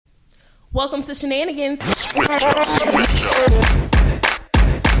Welcome to Shenanigans.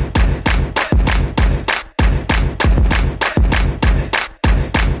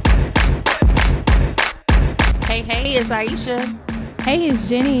 Hey, it's Aisha. Hey, it's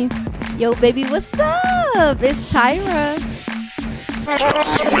Jenny. Yo, baby, what's up? It's Tyra.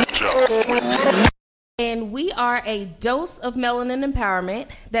 And we are a dose of melanin empowerment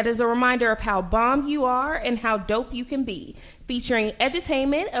that is a reminder of how bomb you are and how dope you can be. Featuring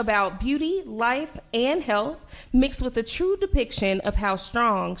edutainment about beauty, life, and health, mixed with a true depiction of how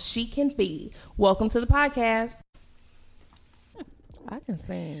strong she can be. Welcome to the podcast. I can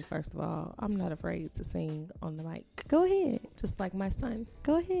sing, first of all. I'm not afraid to sing on the mic. Go ahead. Just like my son.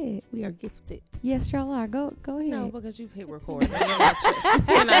 Go ahead. We are gifted. Yes, y'all are. Go ahead. No, because you've hit record. You're not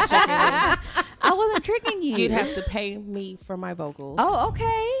tricking me. I wasn't tricking you. You'd have to pay me for my vocals. Oh,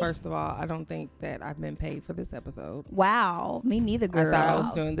 okay. First of all, I don't think that I've been paid for this episode. Wow. Me neither, girl. I thought I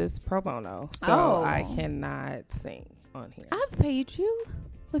was doing this pro bono, so I cannot sing on here. I've paid you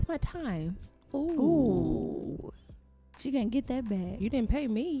with my time. Ooh. She can't get that back. You didn't pay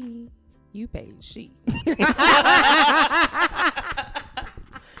me. You paid she.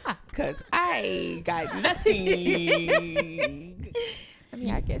 Because I got nothing. I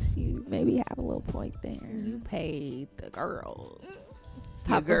mean, I guess you maybe have a little point there. You paid the girls.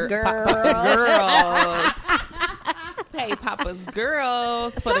 Papa's girls. Papa's girls. Pay Papa's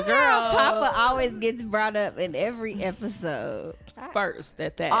girls for the girls. Papa always gets brought up in every episode. First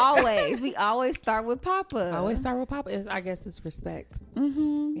at that. Always. We always start with Papa. I always start with Papa. I guess it's respect.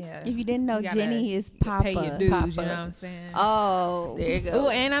 Mm-hmm. Yeah. If you didn't know, You gotta Jenny is Papa. Pay your dues, Papa. you know what I'm saying? Oh. There you go. Ooh,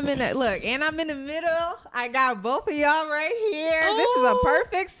 and I'm in the middle. I got both of y'all right here. This is a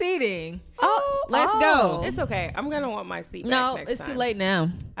perfect seating. Oh, Let's go. It's okay. I'm going to want my seat back No, next it's time. too late now.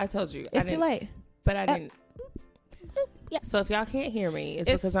 I told you. It's too late. But I didn't. Yeah. So if y'all can't hear me, it's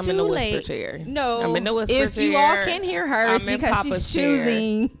It's because I'm in the too whisper late. chair. No, I'm in the whisper if chair. you all can hear her, it's I'm in because Papa's she's chair.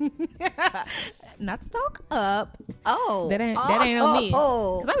 choosing not to talk up. Oh. That ain't on me.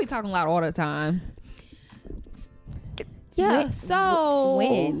 Oh. Because I be talking loud all the time. Yeah. So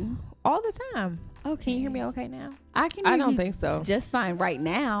When? all the time. Okay. Can you hear me okay now? I can hear I don't you think so. just fine right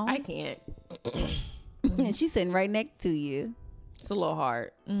now. I can't. And she's sitting right next to you. It's a little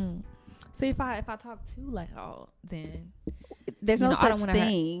hard. See, if I talk too loud, then There's You no know, I don't such wanna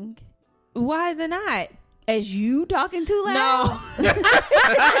thing why is it not? as you talking too loud. No.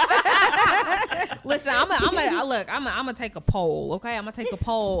 Listen, I'm gonna take a poll. Okay, I'm gonna take a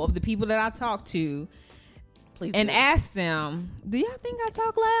poll of the people that I talk to. Please And do. ask them, do y'all think I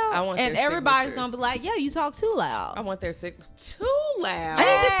talk loud? I want and their everybody's signatures. gonna be like, yeah, you talk too loud. I want their too loud.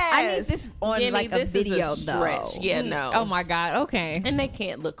 I need this on Jenny, like a this video is a stretch. though. Yeah, no. Oh my God. Okay. And they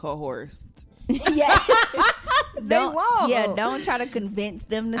can't look coerced. Yeah. Won't. Yeah, don't try to convince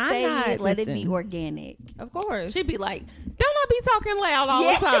them to I'm say not- it. Let it be listen. organic. Of course. She'd be like, don't I be talking loud all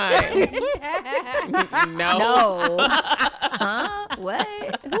the time? No. No. Huh?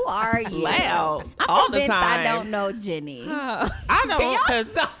 What? Who are you? Loud. I'm all the convinced time. I don't know Jenny. I don't,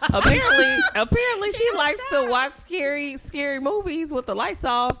 because apparently she likes to watch scary movies with the lights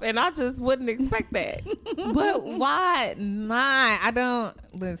off, and I just wouldn't expect that. But why not? I don't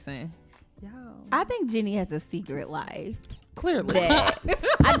listen. I think Jenny has a secret life. Clearly. That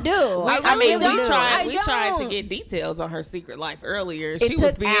I do. I mean, really we do. tried to don't. get details on her secret life earlier. It She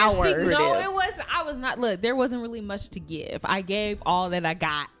was took being hours. secretive. No, it was. I was not. Look, there wasn't really much to give. I gave all that I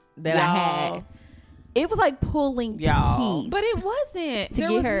got that I Y'all. had. It was like pulling Y'all. teeth. But it wasn't. To There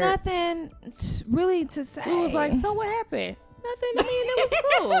get was her- nothing really to say. It was like, so what happened? Nothing. I mean, it was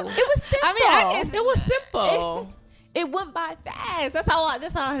cool. it was simple. I mean, it was simple. It went by fast. That's all I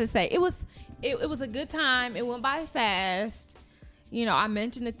had to say. It was a good time. It went by fast. You know, I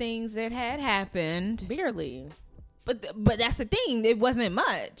mentioned the things that had happened, Barely. but that's the thing. It wasn't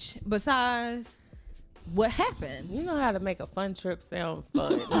much besides what happened. You know how to make a fun trip sound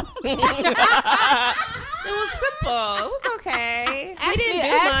fun. It was simple. It was okay. We didn't do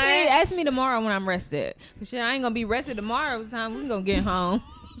much. Ask me tomorrow when I'm rested. But shit, I ain't gonna be rested tomorrow. The time we're gonna get home.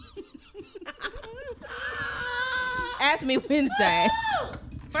 Ask me Wednesday.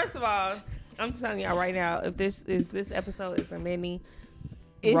 First of all, I'm just telling y'all right now, if this episode is a mini,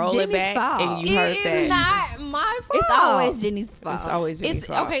 It's roll Jenny's it back fault. and you heard It that. is not my fault. It's always Jenny's fault. It's always Jenny's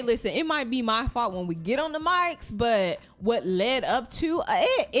fault. Okay, listen, it might be my fault when we get on the mics, but what led up to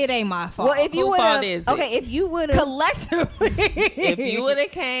it ain't my fault. Well, if you Whose would fault have, is it? okay, if you would have, collectively, If you would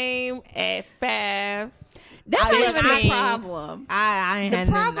have came at 5, that's I not look even the clean. problem. I ain't The had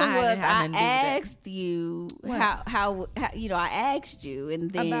problem nothing- was had I nothing to do with that. asked you What? how you know I asked you and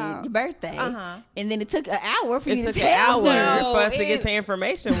then About- your birthday Uh-huh. and then it took an hour for you it to took an tell hour me. No, for us to it- get the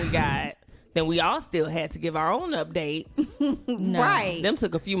information we got. Then we all still had to give our own updates. Right. Them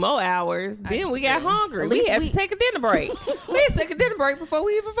took a few more hours. Then we got hungry. At We least had to take a dinner break. We had to take a dinner break before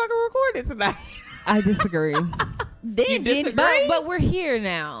we even fucking recorded tonight. I disagree. Then disagree? but we're here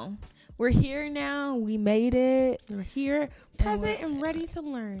now. We're here now. We made it. We're here, present, and ready to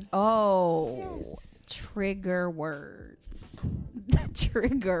learn. Oh, trigger words. The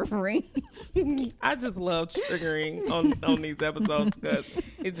trigger ring. I just love triggering on these episodes because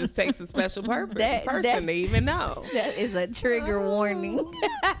it just takes a special person to even know. That is a trigger warning.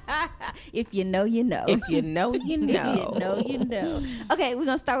 If you know, you know. If you know, you know. If you know, you know. Okay, we're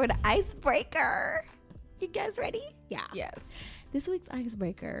going to start with an icebreaker. You guys ready? Yeah. Yes. This week's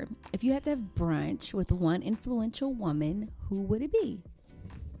icebreaker. If you had to have brunch with one influential woman, who would it be?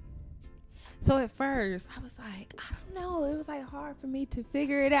 So at first, I was like, I don't know. It was like hard for me to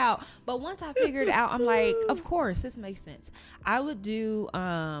figure it out. But once I figured it out, I'm like, of course, this makes sense. I would do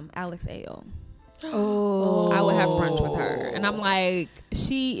Alex Ale. Oh, I would have brunch with her. And I'm like,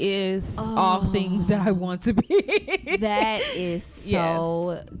 she is all things that I want to be. that is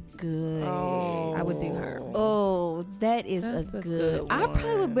so good. Oh. I would do her. Oh, that is That's a a good. good I probably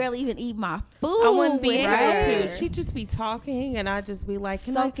one. would barely even eat my food. I wouldn't be with able her. to. She'd just be talking, and I'd just be like,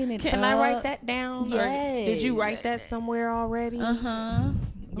 Soaking it can I up. write that down? Or did you write that somewhere already? Uh-huh.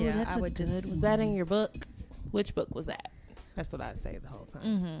 Yeah, that's I would good just- Was that in your book? Which book was that? That's what I'd say the whole time.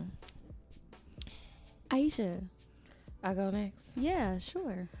 Mm-hmm. Aisha? I go next. Yeah,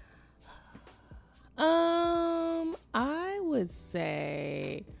 sure. I would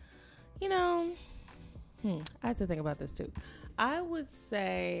say, I had to think about this too. I would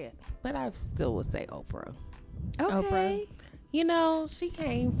say, but I still would say Oprah. Okay. She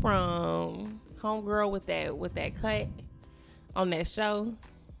came from Homegirl with that cut on that show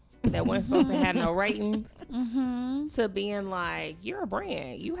that wasn't supposed to have no ratings to being like, you're a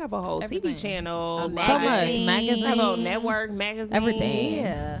brand. You have a whole Everything. TV channel. A So much. magazine. Magazine. Have a network, magazine. Everything.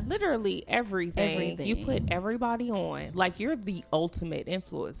 Yeah. Literally everything. You put everybody on. Like, you're the ultimate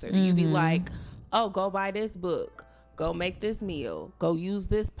influencer. You be like, oh, go buy this book. Go make this meal. Go use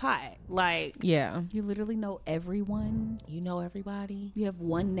this pot. Like, Yeah. You literally know everyone. you know everybody. You have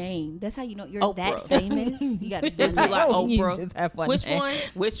one name. That's how you know you're Oprah. that famous. You got to Just be like, You Oprah. just have one Which name. one?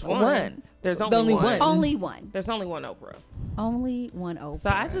 Which one? One. There's The only, only one. one. only one. There's only one Oprah. Only one Oprah.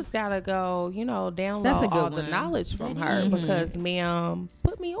 So I just gotta go, download That's a good all the one. knowledge from her because, ma'am,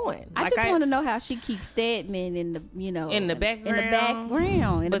 put me on. I Like, just want to know how she keeps Stedman in the In the background. in the background, But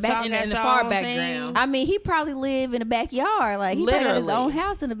y'all in got the y'all far own background. thing. I mean, he probably live in the backyard. Like he probably got his Literally. own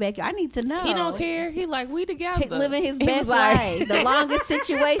house in the backyard. I need to know. He don't care. He like, we together. He living his He best was like- life. The longest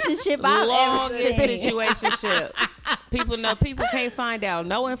situationship I've ever Longest seen. situationship. People can't find out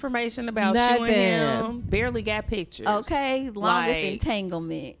no information about you Nothing. and him. Barely got pictures. Okay, longest Like,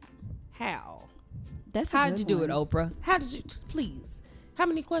 entanglement. how? That's a How'd good you do one. it, Oprah? How did you? Please. How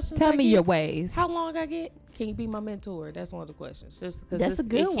many questions? Tell I me get? your ways. How long I get? Can you be my mentor? That's one of the questions. Just because That's a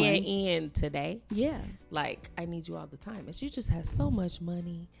good it can't one. end today. Yeah. Like, I need you all the time. And she just has so much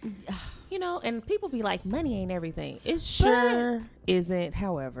money. And people be like, money ain't everything. It sure isn't.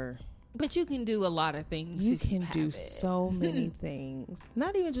 However, But you can do a lot of things. you if can have do it. so many things.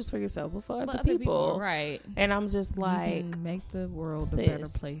 Not even just for yourself, but for But other people. right? And I'm just like, You can make the world a better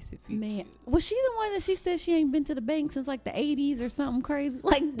sis. place if you. Man, was she the one that she said she ain't been to the bank since like the 80s or something crazy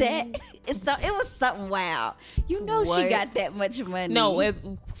like that? It was something wild. You know she What? got that much money. no,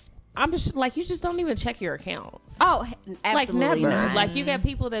 I'm just like, you just don't even check your accounts. Oh, absolutely Like, never. not. Like, you got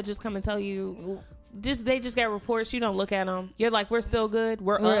people that just come and tell you, they just got reports. You don't look at them. You're like, we're still good.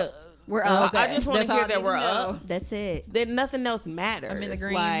 We're up. We're I up. just want to That's all hear I that need we're to know. up. That's it. Then nothing else matters. I'm in the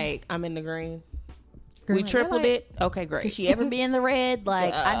green. Like, I'm in the green. Green We light, tripled red light. it. Okay, great. Could she ever be in the red?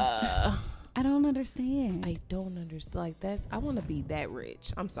 Like I don't understand. I don't understand. Like, I want to be that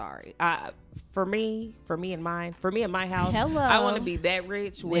rich. I'm sorry. For me and my house, Hello. I want to be that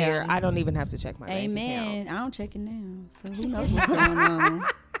rich where Yeah. I don't even have to check my bank account. Amen. I don't check it now, so who knows what's going on.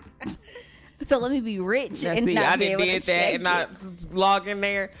 So let me be rich Now, and see, not I be didn't able to did that check and not log in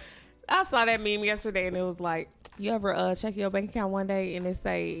there. I saw that meme yesterday and it was like, you ever check your bank account one day and it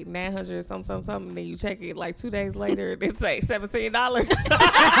say 900 or something, and then you check it like 2 days later and it say $17.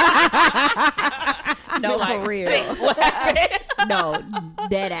 No, Like, for real. shit, what happened? No,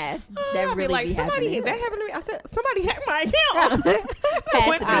 dead ass. That I'll be really like, be somebody happening. that happened to me. I said, somebody hacked my account. Had to be.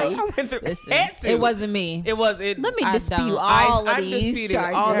 I went through. Listen, Had to. it wasn't me. It was. It. Let me I dispute don't. I all of these disputed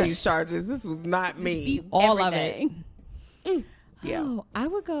charges. all these charges. This was not me. Dispute All of everything. Yeah. Oh, I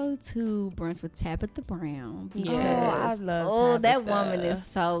would go to brunch with Tabitha Brown. Yes. Oh, I love. Oh, that Tabitha. woman is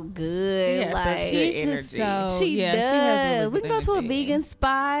so good. She has such like good She's energy. just so, she yeah, does. She has really We good can go to a energy. vegan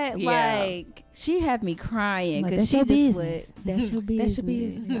spot. Yeah. Like she have me crying Like, because that's she your just business. would. That's your business. That's your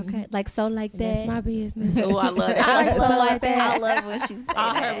business. Okay, like so like that. That's my business. Oh, I love that. I So love like that. I love when she said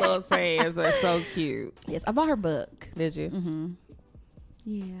All her that. little sayings are so cute. Yes, I bought her book. Did you? Mm-hmm.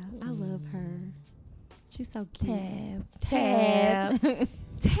 Yeah, I love her. She's so cute. Tab. Tab.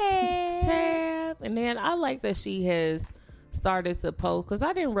 Tab. And then I like that she has started to post, because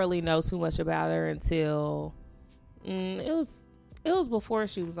I didn't really know too much about her until it was before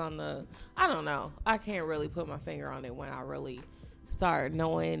she was on the, I don't know. I can't really put my finger on it when I really started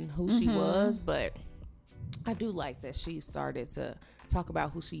knowing who she was, but I do like that she started to talk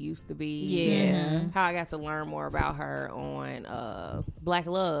about who she used to be. Yeah. And how I got to learn more about her on Black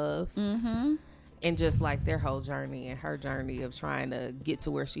Love. Mm-hmm. And just like their whole journey and her journey of trying to get to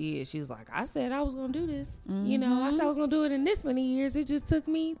where she is. She's like, I said I was going to do this. You know, I said I was going to do it in this many years. It just took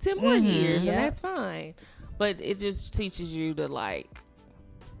me 10 more years, Yep. and that's fine. But it just teaches you to, like,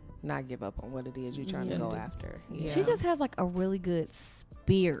 not give up on what it is you're trying to go after. Yeah. She just has like a really good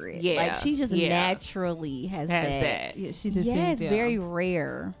spirit. Yeah. Like she just Yeah. naturally has that. Yeah, she just Yeah, seems it's very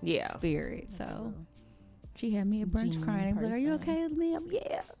rare Yeah. spirit. So she had me at brunch Genuine crying. Like, are you person. okay with me?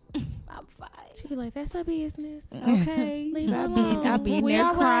 Yeah, I'm fine. She'd be like, that's her business. Okay, Leave her I'll alone. be in We there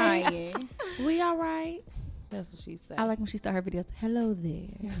all right. crying. We all right. That's what she said. I like when she start her videos. Hello there.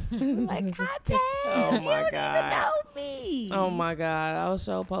 Like, hi, Tab. Oh, my you don't God. even know me. Oh my God. I was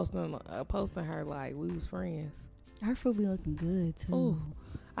so posting her like we was friends. Her food be looking good too. Ooh.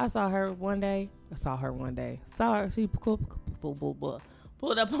 I saw her one day. Saw her. She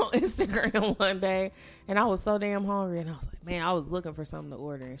pulled up on Instagram one day, and I was so damn hungry, and I was like, man, I was looking for something to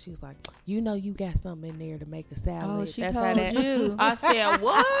order, and she was like, you know, you got something in there to make a salad. Oh, she That's told how that. you. I said,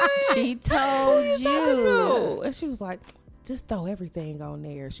 what? She told Who talking you. to? And she was like, just throw everything on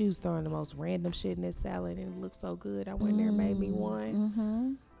there. She was throwing the most random shit in this salad, and it looked so good. I went there and made me one.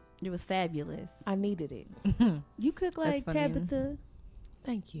 Mm-hmm. It was fabulous. I needed it. You cook like funny. Tabitha.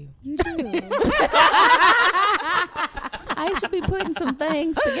 Thank you. You do. I should be putting some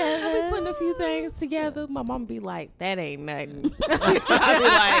things I together. be putting a few things together. My mom be like, that ain't nothing. I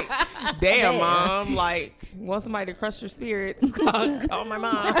be like, damn, Mom. Like, want somebody to crush your spirits? Call my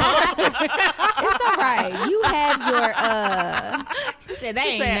mom. It's all right. You have your She said that She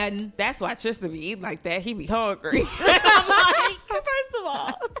ain't said, nothing. that's why Tristan be eating like that. He be hungry. I'm like, first of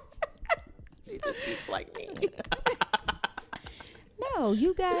all, he just eats like me. No,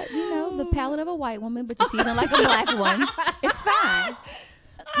 you got, the palate of a white woman, but you season like a black one. It's fine.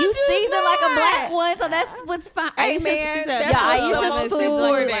 You season like a black one, so that's what's fine. Hey, Aisha's- man, she said, that's yeah, what's the Aisha's most food.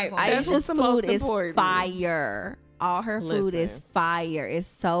 important. That's Aisha's what's the most food is important. fire. All her food is Listen. fire. It's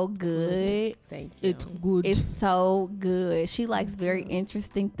so good. Thank you. good. It's so good. She likes very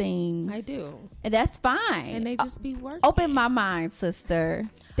interesting things. I do. And that's fine. And they just be working. Open my mind, sister.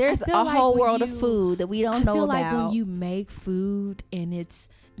 There's I feel a like whole when world of you- food that we don't know I feel about. like when you make food and it's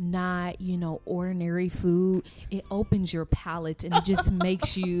not, ordinary food, it opens your palate and it just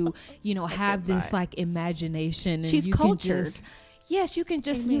makes you, have this like imagination. And She's you cultured. Can just, yes, you can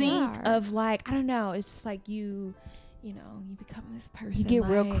just And you think are. of like, I don't know, it's just like you become this person. You get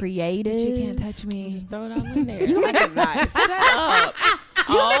real like, creative. but you can't touch me. Just throw it all in there. You make it nice. Shut up.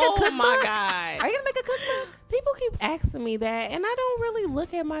 Oh my God. Are you gonna make a cookbook? People keep asking me that, and I don't really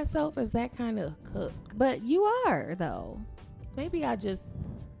look at myself as that kind of cook. But you are though. Maybe I just,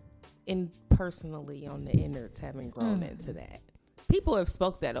 personally on the innards, haven't grown into that. People have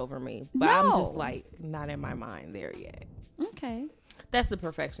spoke that over me, but I'm just No. like not in my mind there yet. Okay. That's the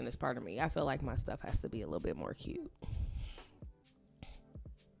perfectionist part of me. I feel like my stuff has to be a little bit more cute.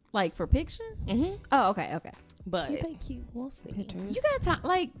 Like for pictures? Mm-hmm. Oh, okay. But You say cute we'll see. pictures. You got time?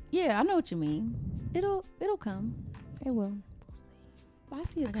 Like, yeah, I know what you mean. It'll come. It will. We'll see. I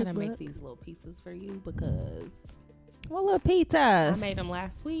see a I gotta cookbook. make these little pieces for you because What little I pizzas? made them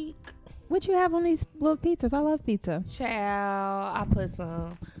last week. What you have on these little pizzas? I love pizza. Child, I put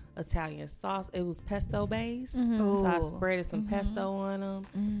some Italian sauce. It was pesto based. Mm-hmm. So I Ooh. spreaded some pesto on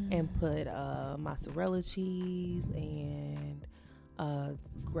them and put mozzarella cheese and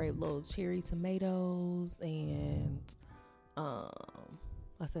great little cherry tomatoes and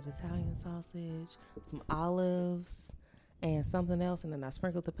I said Italian sausage, some olives, and something else. And then I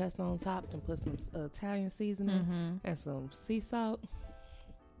sprinkled the pesto on top and put some Italian seasoning and some sea salt.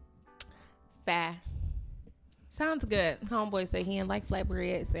 Fat. Sounds good. Homeboy said he didn't like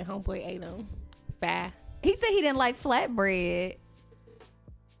flatbreads, and homeboy ate them. Fat. He said he didn't like flatbread.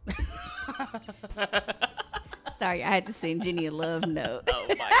 Sorry, I had to send Jenny a love note. Oh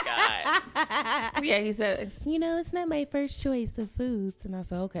my God. Yeah, he said, it's not my first choice of foods. And I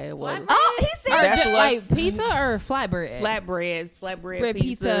said, okay, well. Oh, he said That's like pizza or flatbread? Flatbread Bread, pizzas,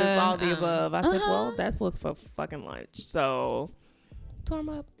 pizza, all the above. I said, well, that's what's for fucking lunch. So, tore him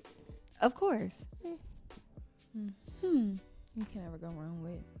up. Of course. You can never go wrong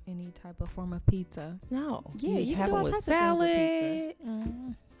with any type of form of pizza. No. Yeah, you can have do it all with types of things with salad.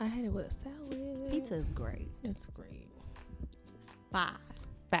 pizza. I had it with a salad. Pizza is great. It's great. It's 5.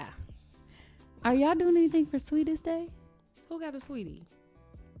 Bah. Are y'all doing anything for Sweetest Day? Who got a sweetie?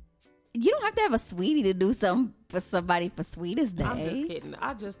 You don't have to have a sweetie to do something for somebody for Sweetest Day. I'm just kidding.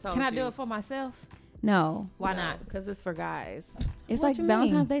 I just told Can you. I do it for myself? No. Why not? Because it's for guys. It's What like you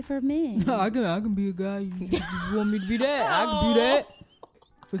Valentine's mean? Day for men. I can be a guy. You want me to be that? I can be that.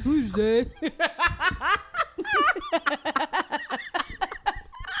 For Sweetest Day.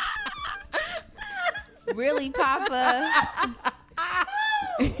 Really, Papa?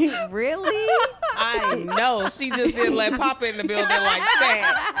 Really? I know. She just didn't let Papa in the building like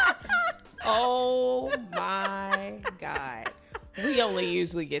that. Oh my God. We only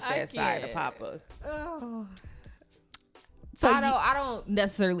usually get that side of Papa. So I don't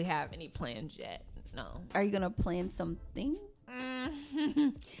necessarily have any plans yet. No. are you gonna plan something? I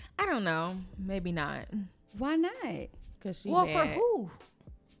don't know. Maybe not. Why not? Cause she Well, mad. for who?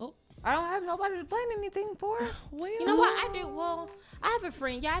 Oh. I don't have nobody to plan anything for. Well, You know what? I do. Well, I have a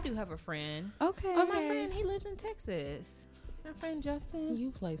friend. Yeah, I do have a friend. Okay. Oh, my friend, he lives in Texas. My friend Justin.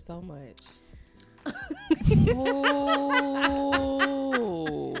 You play so much.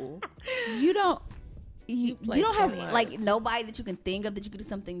 You don't. You play don't so have much. like nobody that you can think of that you could do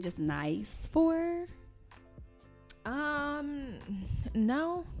something just nice for.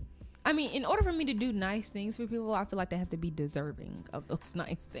 No. I mean, in order for me to do nice things for people, I feel like they have to be deserving of those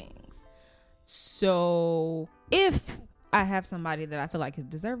nice things. So, if I have somebody that I feel like is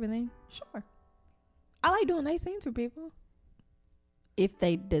deserving, then sure. I like doing nice things for people. If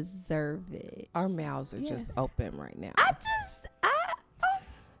they deserve it. Our mouths are Yeah. just open right now.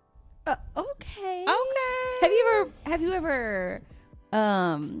 Okay. Okay. Have you ever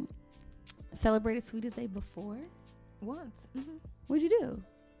celebrated Sweetest Day before? Once. Mm-hmm. What'd you do?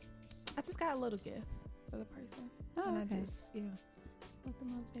 I just got a little gift for the person. Oh, and okay. I just, let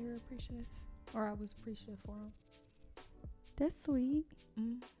them know they were appreciative. Or I was appreciative for them. That's sweet.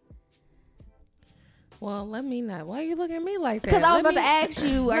 Well, let me not. Why are you looking at me like that? Because I was Let about to me- ask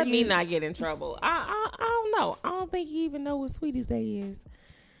you, are Let me you not get in trouble. I don't know. I don't think he even know what Sweetest Day is.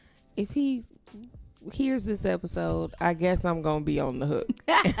 If he hears this episode, I guess I'm gonna be on the hook.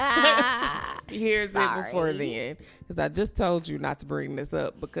 Here's it before then, because I just told you not to bring this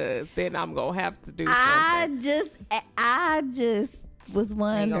up, because then I'm gonna have to do something. I just was They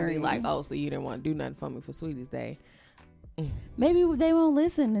gonna wondering. be like, oh, so you didn't want to do nothing for me for Sweetest Day? Maybe they won't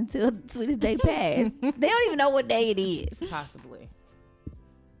listen until Sweetest Day pass. They don't even know what day it is. Possibly.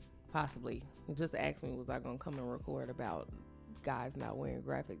 Just ask me, was I gonna come and record about guys not wearing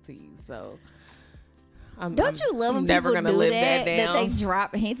graphic tees? So Don't you love when never people gonna do live that? that That they down.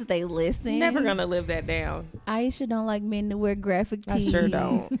 drop hints that they listen. Never gonna live that down. Aisha don't like men to wear graphic I tees. sure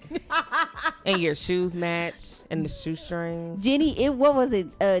don't. And your shoes match and the shoestrings. Jenny, what was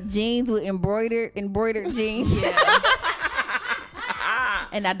it? Jeans with embroidered jeans.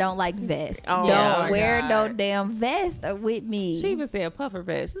 And I don't like vests. Oh, don't my wear God. no damn vest with me. She even said puffer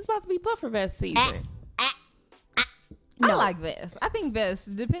vest. It's about to be puffer vest season. I like vests. I think vests,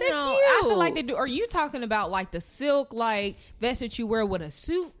 depending They're on, I feel cute. like they do. Are you talking about like the silk, like vest that you wear with a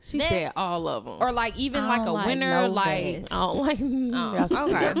suit? She vest? said all of them. Or like even I like don't a like winter, no like vest. I don't like. Y'all should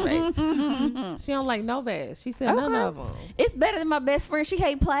see her face. She don't like no vest. She said none Okay. of them. It's better than my best friend. She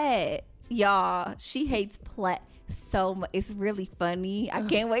hate plaid. Y'all, she hates plaid so much. It's really funny. I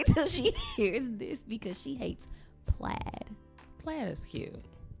can't wait till she hears this because she hates plaid. Plaid is cute.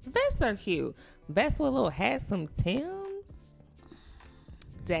 Vests are cute. Vests with little hats, some Tims.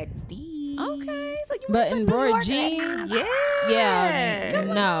 Daddy. Okay, so you but want some New embroidered York jeans. Yeah. Yeah,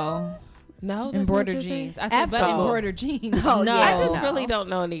 no. No, that's Embroidered not your jeans. thing? I said, but Absolutely. embroidered jeans. Oh, no. yeah. I just No. really don't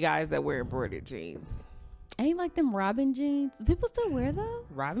know any guys that wear embroidered jeans. Ain't like them Robin jeans. Do people still wear those?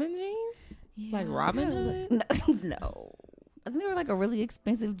 Robin jeans? Like Yeah, Robin I gotta Hood? look- No, I think they were like a really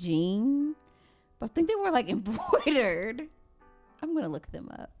expensive jean, but I think they were like embroidered. I'm gonna look them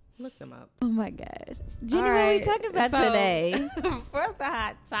up. Look them up. Oh my gosh, Jenny, All what are we right, talking about so- today? For the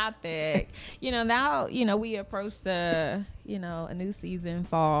hot topic, now we approach the a new season,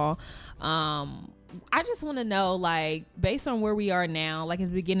 fall. I just want to know, like, based on where we are now, like at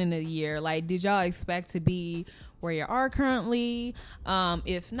the beginning of the year, like, did y'all expect to be where you are currently?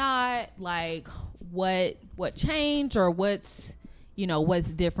 If not, like what changed, or what's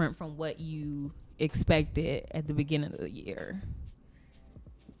different from what you expected at the beginning of the year?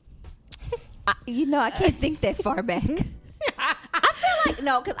 I can't think that far back.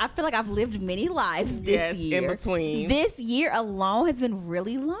 Because I feel like I've lived many lives this year. In between. This year alone has been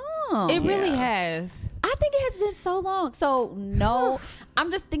really long. It really has. I think it has been so long. So, no,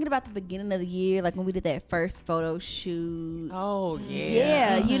 I'm just thinking about the beginning of the year, like when we did that first photo shoot. Oh,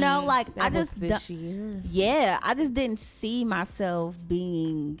 yeah. Yeah, That was this year. Yeah, I just didn't see myself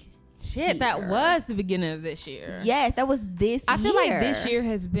being Shit, that was the beginning of this year. Yes, that was this year. I feel like this year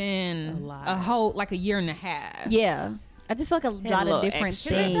has been a year and a half. Yeah. I just feel like a lot of different Cause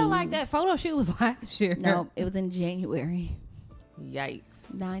things. I feel like that photo shoot was last year. No, it was in January.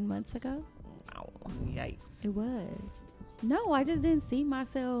 Yikes. 9 months ago. Wow. Yikes. It was. No, I just didn't see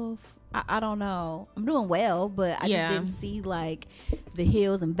myself. I don't know. I'm doing well, but I just didn't see like the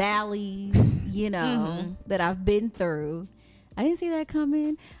hills and valleys, that I've been through. I didn't see that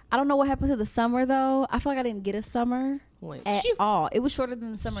coming. I don't know what happened to the summer though. I feel like I didn't get a summer at all. It was shorter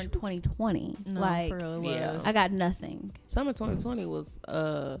than the summer in 2020. No, like, I got nothing. Summer 2020 was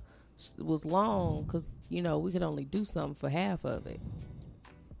long because we could only do something for half of it.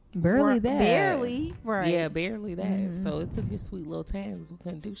 Barely that. Barely, right? Yeah, barely that. So it took your sweet little time because we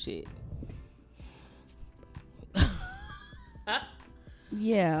couldn't do shit.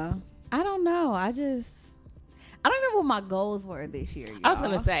 Yeah, I don't know. I don't remember what my goals were this year. Y'all. I was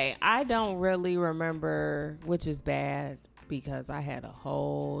gonna say I don't really remember, which is bad because I had a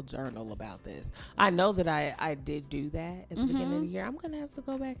whole journal about this. I know that I did do that at the beginning of the year. I'm gonna have to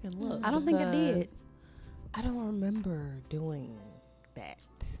go back and look. I don't think I did. I don't remember doing that.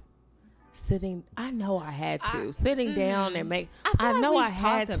 I know I had to sitting down and make. I know I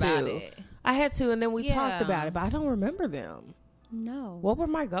had to. I had to, and then we talked about it, but I don't remember them. No. What were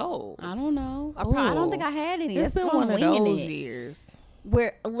my goals? I don't know. I don't think I had any. It's been one of those years.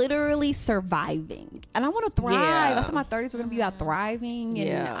 We're literally surviving, and I want to thrive. Yeah. That's my 30s. We're gonna be about thriving, and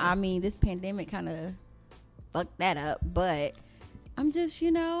Yeah. I mean, this pandemic kind of fucked that up. But I'm just,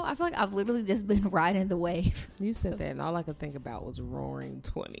 I feel like I've literally just been riding the wave. You said that, and all I could think about was roaring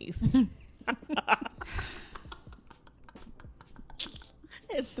 20s.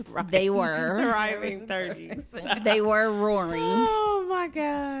 They were thriving 30s. They were roaring. Oh my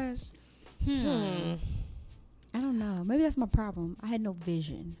gosh. I don't know. Maybe that's my problem. I had no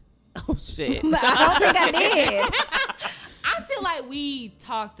vision. Oh shit. I don't think I did. I feel like we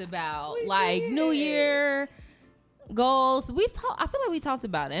talked about New Year goals. I feel like we talked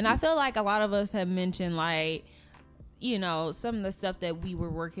about it, and I feel like a lot of us have mentioned some of the stuff that we were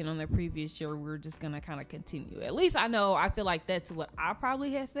working on the previous year, we're just gonna kind of continue. At least I feel like that's what I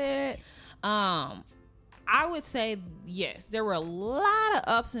probably had said. I would say yes, there were a lot of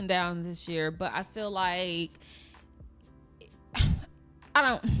ups and downs this year, but I feel like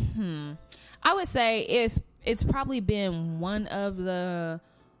I would say it's probably been one of the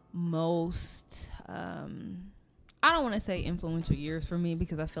most I don't want to say influential years for me,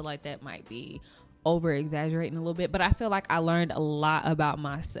 because I feel like that might be over exaggerating a little bit, but I feel like I learned a lot about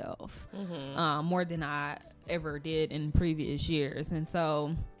myself, more than I ever did in previous years. And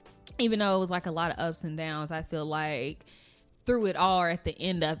so even though it was like a lot of ups and downs, I feel like through it all, or at the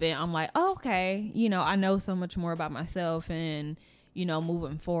end of it, I'm like, oh, okay, I know so much more about myself, and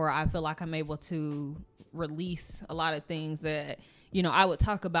moving forward, I feel like I'm able to release a lot of things that I would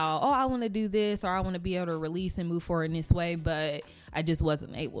talk about, I want to do this, or I want to be able to release and move forward in this way, but I just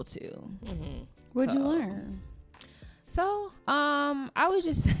wasn't able to. What'd you learn? So, I would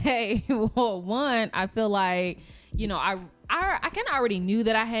just say, well, one, I feel like, I kind of already knew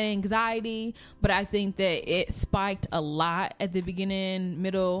that I had anxiety, but I think that it spiked a lot at the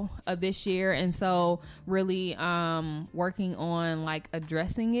middle of this year. And so really, working on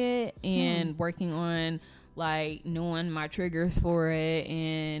addressing it and working on knowing my triggers for it,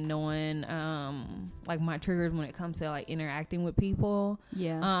 and knowing my triggers when it comes to interacting with people.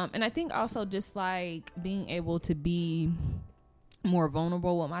 And I think also just being able to be more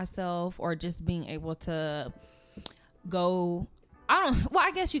vulnerable with myself, or just being able to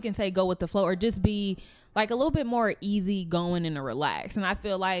I guess you can say go with the flow, or just be a little bit more easy going and relaxed. And I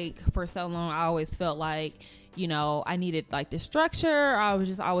feel like for so long I always felt like I needed the structure. I was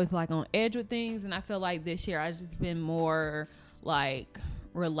just always on edge with things, and I feel like this year I've just been more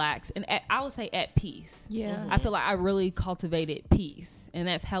relaxed, and I would say at peace. I feel like I really cultivated peace, and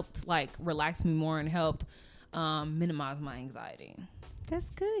that's helped relax me more, and helped minimize my anxiety. That's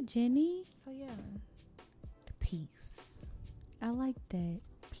good, Jenny. So yeah, Peace. I like that.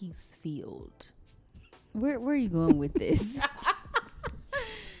 Peace field. Where are you going with this?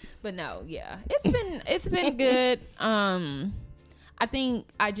 But no, yeah, it's been good. I think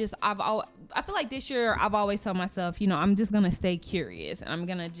I feel like this year I've always told myself, I'm just gonna stay curious and I'm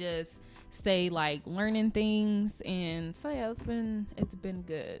gonna just stay like learning things, and so yeah, it's been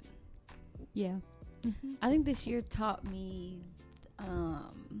good. Yeah, I think this year taught me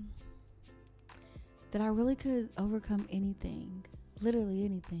that I really could overcome anything, literally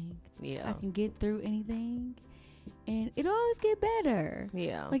anything. Yeah, I can get through anything. And it'll always get better.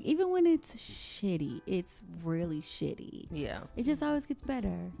 Yeah. Like, even when it's shitty, it's really shitty. Yeah. It just always gets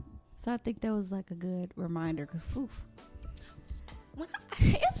better. So I think that was like a good reminder because,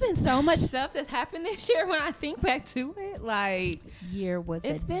 it's been so much stuff that's happened this year when I think back to it. Like, this year was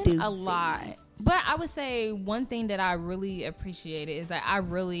it's been a lot. But I would say one thing that I really appreciated is that I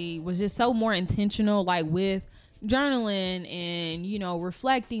really was just so more intentional, like with journaling and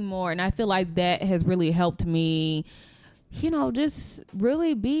reflecting more, and I feel like that has really helped me just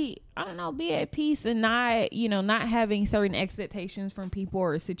really be at peace and not having certain expectations from people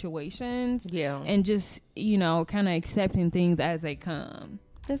or situations, and just kind of accepting things as they come.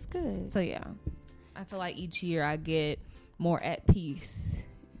 That's good. So yeah, I feel like each year I get more at peace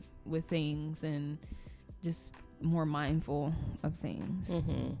with things and just more mindful of things,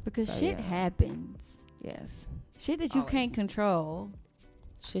 because shit happens. Yes. Shit that you can't control.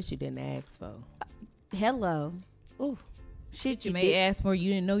 Shit you didn't ask for. Hello. Ooh. Shit you may ask for,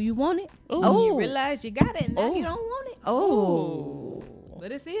 you didn't know you want it. Oh. You realize you got it and now you don't want it. Oh.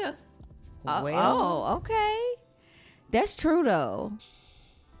 But it's here. Okay. That's true though.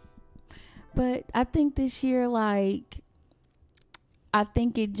 But I think this year, I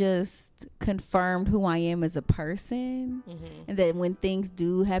think it just confirmed who I am as a person, and that when things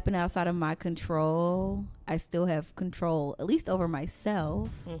do happen outside of my control, I still have control, at least over myself,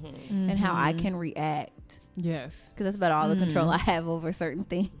 and how I can react. Yes. Because that's about all the control I have over certain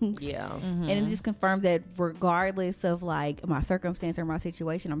things. Yeah. And it just confirmed that regardless of my circumstance or my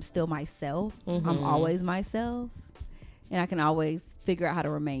situation, I'm still myself. I'm always myself. And I can always figure out how to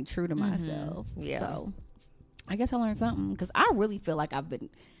remain true to myself. Yeah. So I guess I learned something, because I really feel like I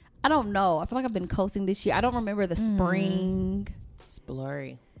don't know. I feel like I've been coasting this year. I don't remember the spring. It's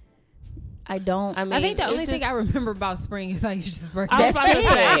blurry. I don't. I think the only thing I remember about spring is I used to birthday. I was about to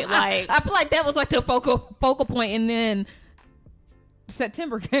say, I feel like that was like the focal point, and then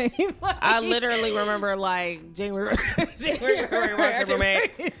September came. I literally remember January, March, April, May.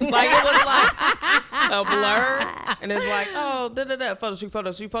 It was like a blur, and it's like,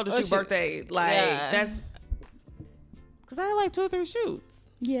 photo shoot, birthday. That's because I had 2 or 3 shoots.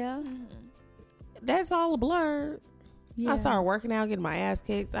 Yeah. That's all a blur. Yeah. I started working out, getting my ass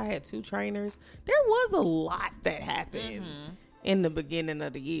kicked. I had 2 trainers. There was a lot that happened in the beginning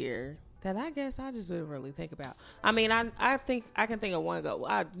of the year that I guess I just didn't really think about. I mean, I think I can think of one goal.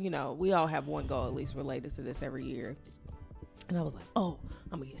 We all have one goal at least related to this every year. And I was like, I'm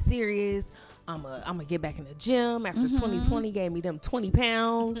gonna get serious. I'm gonna get back in the gym after 2020 gave me them 20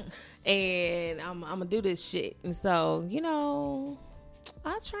 pounds, and I'm gonna do this shit. And so,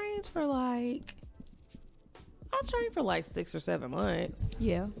 I trained for 6 or 7 months.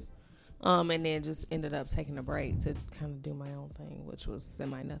 Yeah. And then just ended up taking a break to kind of do my own thing, which was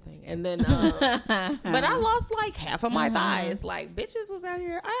semi nothing. And then, but I lost half of my thighs. Bitches was out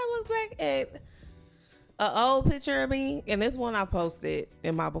here. I looked back at an old picture of me, and this one I posted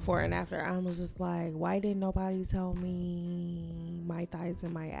in my before and after. I was just like, why didn't nobody tell me my thighs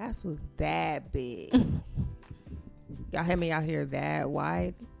and my ass was that big? Y'all had me out here that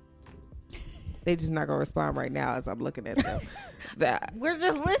wide. They just not gonna respond right now as I'm looking at them. We're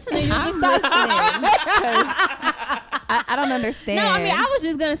just listening. You're I'm just listening. I don't understand. No, I mean, I was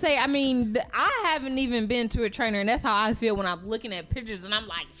just gonna say. I mean, I haven't even been to a trainer, and that's how I feel when I'm looking at pictures, and I'm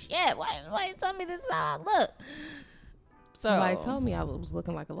like, shit. Why tell me this is how I look? So somebody told me I was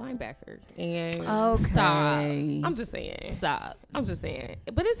looking like a linebacker, and Okay. Stop. I'm just saying. Stop. I'm just saying.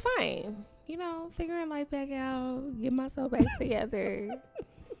 But it's fine. Figuring life back out, get myself back together.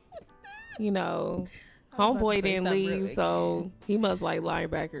 Homeboy didn't leave, really so he must like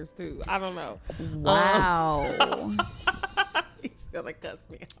linebackers too. I don't know. Wow. He's gonna cuss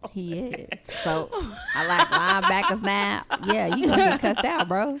me out. He is. So I like linebackers now. Yeah, you gonna get cussed out,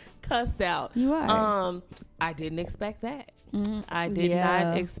 bro. Cussed out. You are. I didn't expect that. Mm-hmm. I did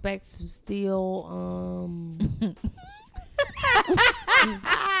not expect to steal.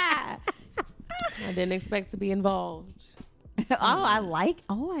 I didn't expect to be involved. I like.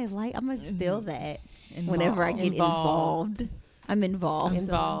 I'm gonna steal that whenever I get involved. I'm involved.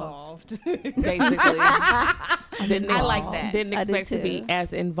 Basically. I like that. Didn't expect to be too.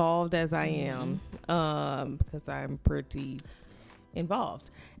 as involved as I am. because I'm pretty involved.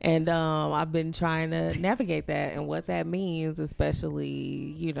 And I've been trying to navigate that and what that means,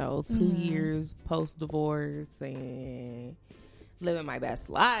 especially, 2 years post-divorce and living my best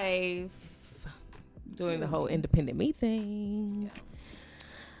life, doing the whole independent me thing.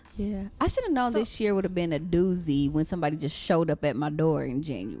 Yeah, I should have known this year would have been a doozy when somebody just showed up at my door in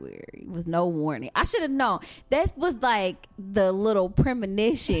January with no warning. I should have known. That was like the little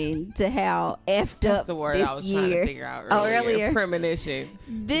premonition to how effed That's up the word this I was year. trying to figure out earlier. Premonition.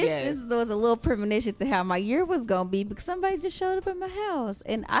 This was a little premonition to how my year was going to be because somebody just showed up at my house.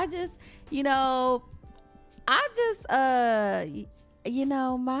 And I just,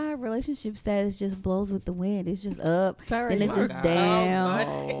 my relationship status just blows with the wind. It's just up, then it's just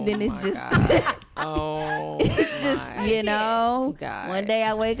down, then it's just, God. One day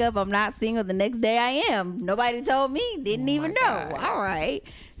I wake up, I'm not single. The next day I am. Nobody told me. Didn't even know. God. All right.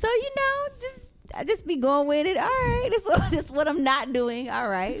 So I just be going with it. All right. This is what I'm not doing. All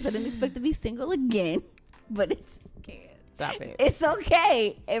right. So I didn't expect to be single again, but Stop it. it's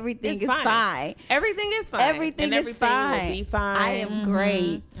okay. Everything is fine. Everything is fine. Everything is fine. Will be fine. I am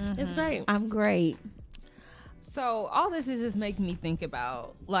great. It's great. I'm great. So all this is just making me think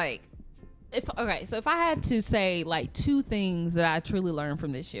about if I had to say like 2 things that I truly learned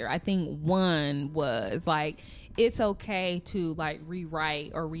from this year, I think one was it's okay to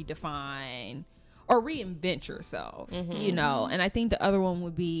rewrite or redefine or reinvent yourself, and I think the other one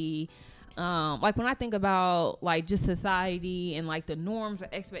would be when I think about just society and the norms or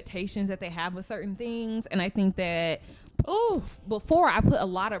expectations that they have with certain things, and I think that before I put a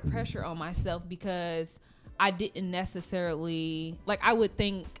lot of pressure on myself because I didn't necessarily I would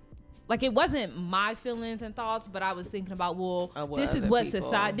think it wasn't my feelings and thoughts, but I was thinking about this is what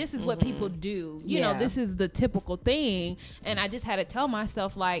society, this is what people do, you know, this is the typical thing, and I just had to tell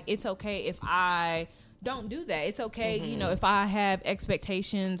myself it's okay if I don't do that. It's okay, if I have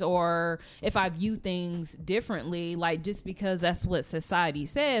expectations or if I view things differently, just because that's what society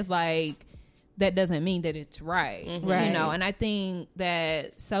says, that doesn't mean that it's right. Right. And I think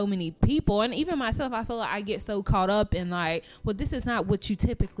that so many people, and even myself, I feel like I get so caught up in this is not what you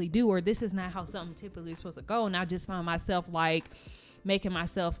typically do, or this is not how something typically is supposed to go. And I just find myself making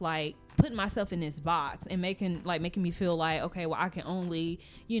myself putting myself in this box and making me feel okay, well, I can only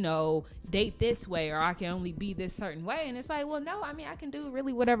date this way, or I can only be this certain way, and it's no, I mean, I can do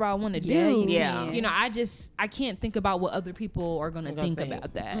really whatever I want to do. I can't think about what other people are gonna think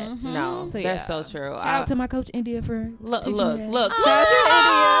about that. No, so, that's so true. Shout out to my coach India for look shout out to India,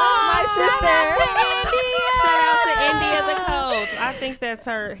 my sister. Shout out to India the coach. I think that's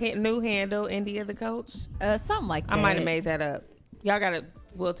her new handle, India the coach. Something like that. I might have made that up. Y'all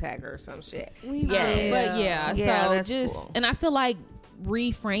we'll tag her or some shit. so just cool. and I feel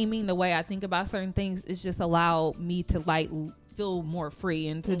reframing the way I think about certain things is just allowed me to feel more free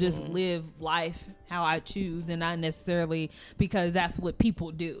and to just live life how I choose, and not necessarily because that's what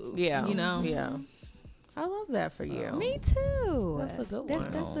people do. Yeah. Yeah. I love that for you. Me too. That's a good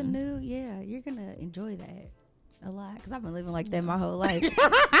one. That's a new, you're going to enjoy that a lot because I've been living like that my whole life.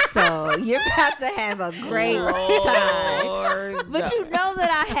 So you're about to have a great time. But you know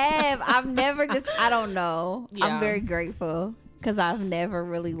that I've never I don't know. Yeah. I'm very grateful because I've never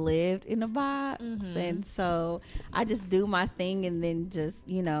really lived in a box. And so I just do my thing and then just,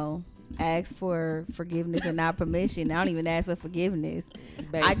 ask for forgiveness and not permission. I don't even ask for forgiveness.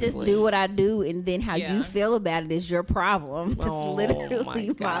 Basically. I just do what I do, and then how you feel about it is your problem. It's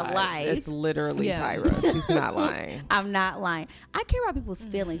literally my life. It's literally Tyra. She's not lying. I'm not lying. I care about people's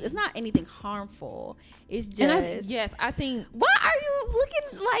feelings. It's not anything harmful. It's just I think. Why are you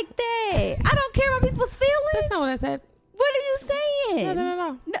looking like that? I don't care about people's feelings. That's not what I said. What are you saying?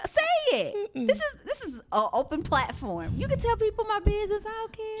 No. No, say it. This is an open platform. You can tell people my business. I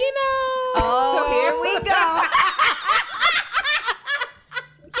don't care. Oh, here we go.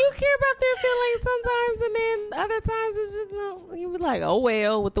 You care about their feelings sometimes, and then other times it's just you be like, oh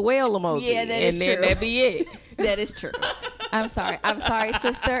well, with the whale emoji. Yeah, that is and true. then that be it. That is true. I'm sorry,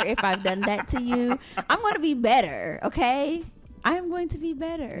 sister, if I've done that to you. I'm going to be better. Okay, I am going to be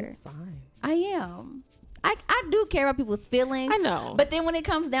better. It's fine. I am. I do care about people's feelings. I know. But then when it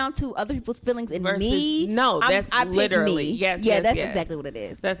comes down to other people's feelings and versus me, I literally me. Yes. That's exactly what it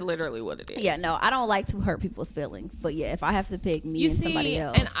is. That's literally what it is. Yeah, no, I don't like to hurt people's feelings. But yeah, if I have to pick me and somebody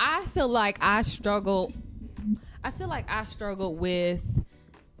else. And I feel like I struggle with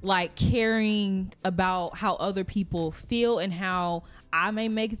caring about how other people feel and how I may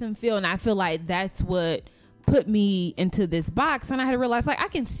make them feel, and I feel like that's what put me into this box, and I had to realize like I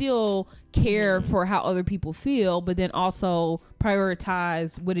can still care for how other people feel, but then also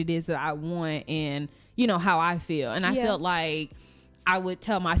prioritize what it is that I want and how I feel. And I felt like I would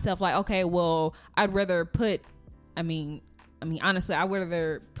tell myself like, okay, well, I'd rather put honestly, I'd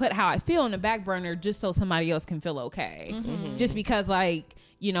rather put how I feel in the back burner just so somebody else can feel okay. Just because like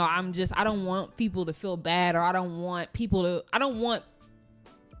I don't want people to feel bad, or I don't want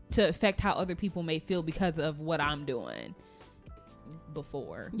to affect how other people may feel because of what I'm doing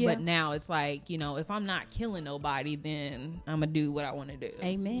before. But now it's like, if I'm not killing nobody, then I'm gonna do what I want to do.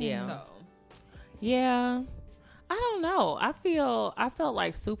 Amen. Yeah. So yeah, I don't know. I felt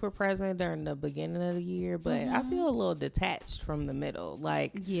like super present during the beginning of the year, but I feel a little detached from the middle.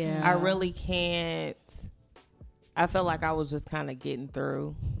 Like, I really can't. I felt like I was just kind of getting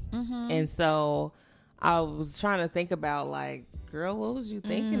through, and so I was trying to think about like, girl, what was you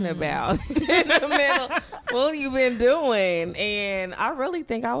thinking about in the middle? What have you been doing? And I really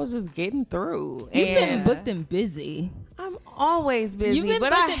think I was just getting through. You've been booked and busy. I'm always busy, You've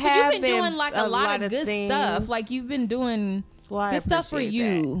been doing like a lot of good stuff. Like you've been doing good stuff for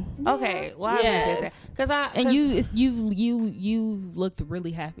you. That. Okay, well, I appreciate that and you looked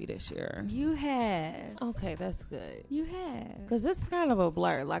really happy this year. You have. Okay, that's good. You have. Because it's kind of a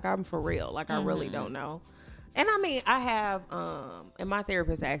blur. Like I'm for real. Like I really don't know. And I mean, I have, and my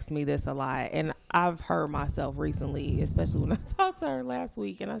therapist asked me this a lot, and I've heard myself recently, especially when I talked to her last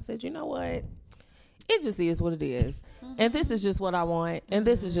week, and I said, you know what? It just is what it is. And this is just what I want, and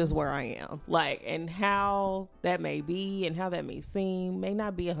this is just where I am. Like, and how that may be and how that may seem may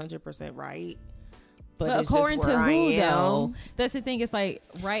not be 100% right. But it's according just where to who, I am. though? That's the thing. It's like,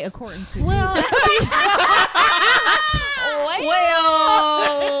 right, according to well,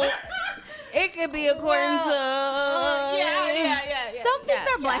 well, it could be according to Some things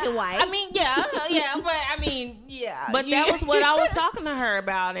are black and white. I mean, but that was what I was talking to her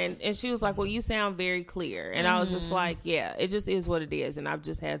about, and she was like, well, you sound very clear. And I was just like, yeah, it just is what it is. And I've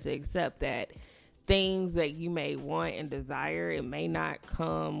just had to accept that things that you may want and desire, it may not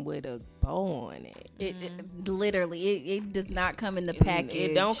come with a bow on it. It literally, it does not come in the package.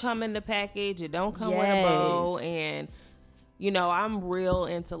 It don't come in the package. It don't come with a bow. And I'm real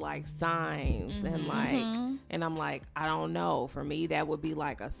into like signs and like, and I'm like, I don't know. For me, that would be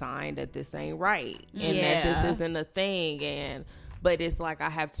like a sign that this ain't right and that this isn't a thing. But it's like I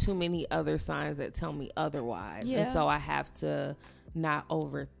have too many other signs that tell me otherwise, and so I have to not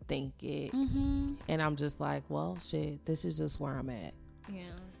overthink it. And I'm just like, well, shit, this is just where I'm at. Yeah.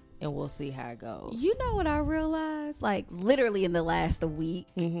 And we'll see how it goes. You know what I realized? Like literally in the last week,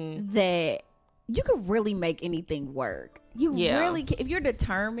 that you could really make anything work. You really can. If you're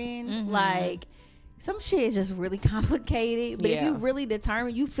determined, like some shit is just really complicated. But if you really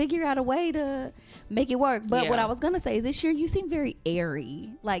determined, you figure out a way to make it work. But what I was gonna say is this year you seem very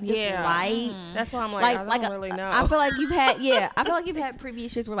airy, like just light. That's why I'm like I don't really know. I feel like you've had I feel like you've had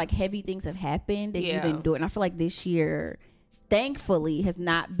previous years where like heavy things have happened and you've been doing. And I feel like this year, thankfully, has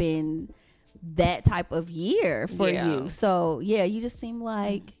not been that type of year for you. So you just seem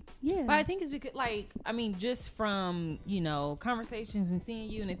like. Yeah, but I think it's because, like, I mean, just from conversations and seeing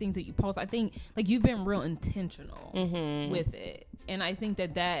you and the things that you post, I think like you've been real intentional with it, and I think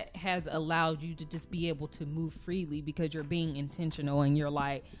that has allowed you to just be able to move freely because you're being intentional and you're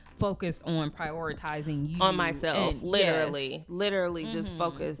like focused on prioritizing you on myself, and, literally just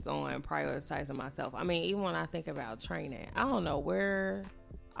focused on prioritizing myself. I mean, even when I think about training, I don't know where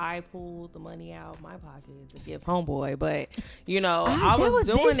I pulled the money out of my pocket to give homeboy, but I was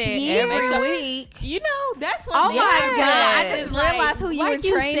doing it every week. That's what. Oh my God! I just realized who you were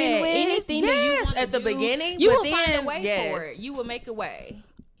training with. Anything that you want at the beginning, you will find a way for it. You will make a way.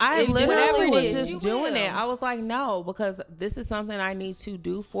 I literally was just doing it. I was like, no, because this is something I need to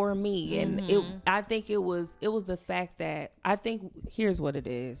do for me, and I think it was the fact that I think here's what it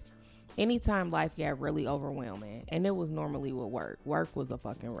is. Anytime life got really overwhelming, and it was normally with work was a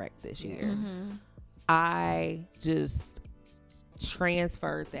fucking wreck this year. I just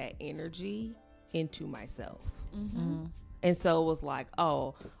transferred that energy into myself. And so it was like,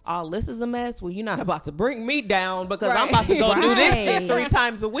 oh, this is a mess. Well, you're not about to bring me down because I'm about to go do this shit 3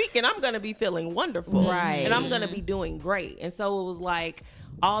 times a week, and I'm going to be feeling wonderful. And I'm going to be doing great. And so it was like,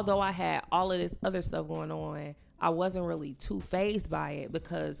 although I had all of this other stuff going on, I wasn't really too fazed by it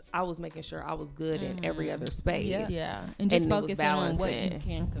because I was making sure I was good in every other space. And just focusing on what you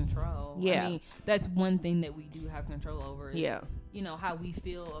can control. I mean, that's one thing that we do have control over. Is, how we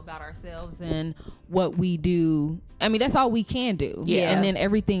feel about ourselves and what we do. I mean, that's all we can do. And then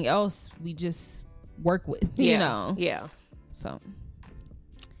everything else we just work with. You know. So,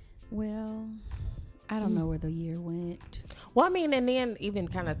 well, I don't know where the year went. Well, I mean, and then even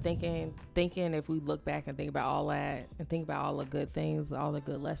kind of thinking if we look back and think about all that and think about all the good things, all the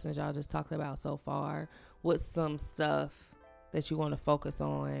good lessons y'all just talked about so far, what's some stuff that you want to focus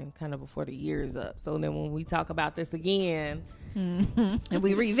on kind of before the year is up? So then when we talk about this again and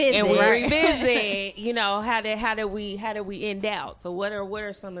we revisit, you know, how did we end out? So what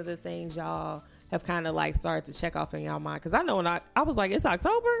are some of the things y'all have kind of like started to check off in y'all mind? Because I know when I was like, it's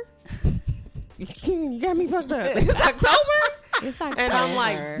October. You got me fucked up. It's October. And I'm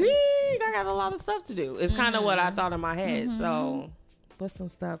like, dang, I got a lot of stuff to do. It's kind of what I thought in my head. So what's some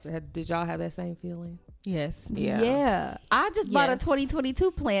stuff? Did y'all have that same feeling? Yes. Yeah. I just bought a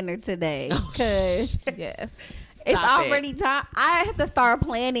 2022 planner today. Because yes. It's already time. I have to start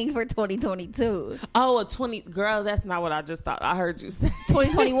planning for 2022. Oh, girl, that's not what I just thought. I heard you say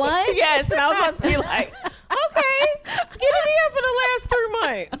 2021. Yes, and I was about to be like, okay, get it in for the last 3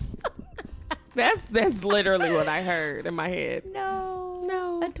 months. That's literally what I heard in my head.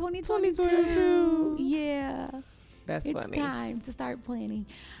 No, a 2022. Yeah, that's it's funny. It's time to start planning.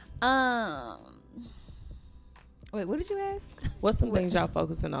 Wait, what did you ask? What's some things y'all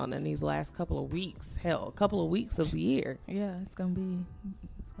focusing on in these last couple of weeks? Hell, a couple of weeks of the year. Yeah, it's gonna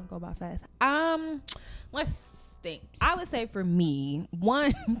go by fast. Let's think. I would say for me,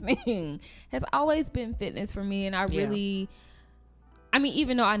 one thing has always been fitness for me, and I really. I mean,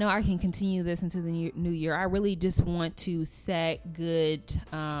 even though I know I can continue this into the new year, I really just want to set good,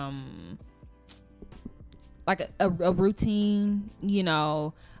 like a routine, you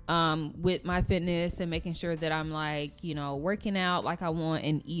know, with my fitness and making sure that I'm like, you know, working out like I want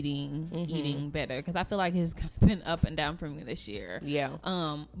and eating better. Because I feel like it's been up and down for me this year. Yeah.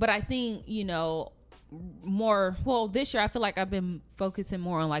 But I think, you know, this year I feel like I've been focusing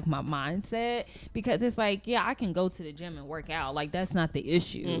more on like my mindset, because it's like, yeah, I can go to the gym and work out, like that's not the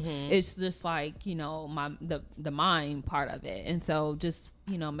issue. It's just like, you know, the mind part of it. And so just,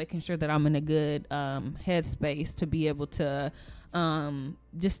 you know, making sure that I'm in a good headspace to be able to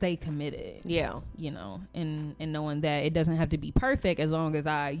just stay committed. Yeah. You know, and knowing that it doesn't have to be perfect as long as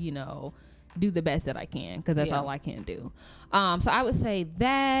I, you know, do the best that I can, because that's all I can do. So I would say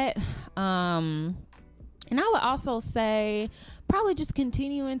that, and I would also say probably just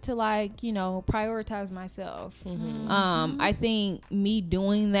continuing to, like, you know, prioritize myself. I think me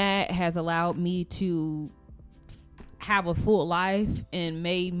doing that has allowed me to have a full life and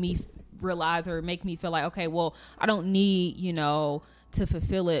made me realize, or make me feel like, okay, well, I don't need, you know, to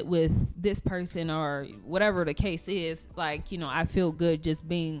fulfill it with this person or whatever the case is. Like, you know, I feel good just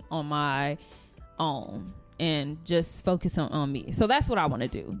being on my own and just focus on me. So that's what I want to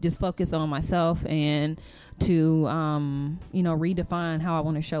do. Just focus on myself and to, you know, redefine how I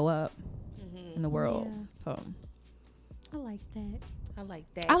want to show up in the world. Yeah. So I like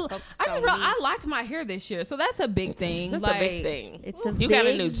that. I liked my hair this year, so that's a big thing. That's like, a big thing. You got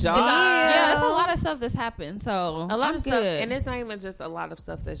a new job. Yeah, it's a lot of stuff that's happened. So a lot of stuff, and it's not even just a lot of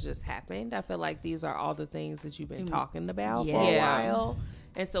stuff that's just happened. I feel like these are all the things that you've been talking about for a while.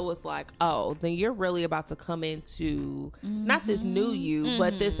 And so it's like, oh, then you're really about to come into not this new you,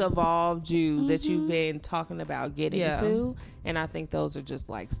 but this evolved you that you've been talking about getting to. And I think those are just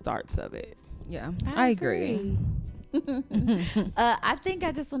like starts of it. Yeah, I agree. I think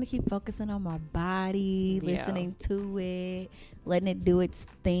I just want to keep focusing on my body, listening to it, letting it do its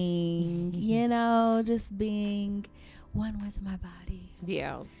thing, you know, just being one with my body.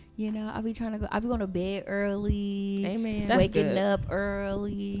 Yeah. You know, I'll be going to bed early. Amen. Waking up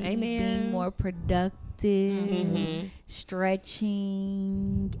early. Amen. Being more productive.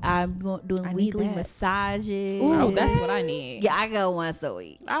 Stretching. I'm doing weekly massages. Oh, that's what I need. Yeah, I go once a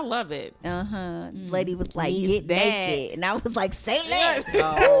week. I love it. Lady was like, get naked. And I was like, say less.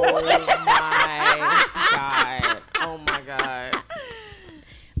 Oh, my God. Oh, my God.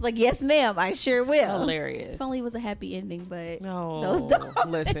 Like, yes, ma'am, I sure will. Hilarious. If only it was a happy ending, but no.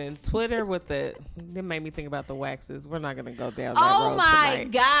 Listen, Twitter it made me think about the waxes. We're not gonna go down that road. Oh my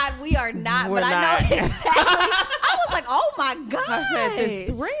tonight. God, we are not. We're but not. I know exactly. I was like, oh my God, I said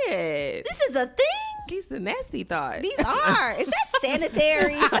this thread. This is a thing. These the nasty thoughts. These are. Is that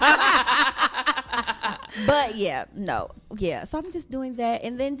sanitary? But yeah. So I'm just doing that,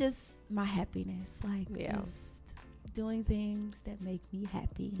 and then just my happiness, just doing things that make me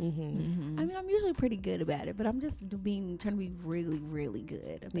happy. I mean, I'm usually pretty good about it, but I'm just trying to be really, really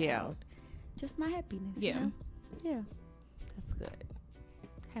good about just my happiness. Yeah. You know? Yeah. That's good.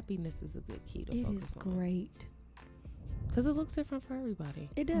 Happiness is a good key to focus on. It is great. Because it looks different for everybody.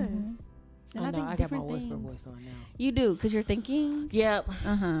 It does. And I think I got my whisper voice on now. You do, because you're thinking? Yep.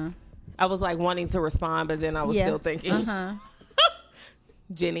 I was like wanting to respond, but then I was still thinking.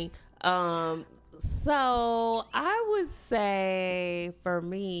 Jenny. So I would say for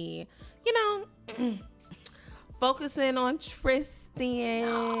me, focusing on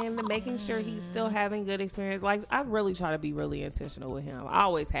Tristan, making sure he's still having good experience. Like, I really try to be really intentional with him. I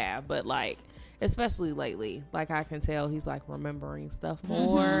always have, but like, especially lately, like I can tell he's like remembering stuff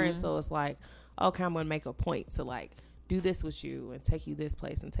more. And so it's like, okay, I'm going to make a point to like do this with you and take you this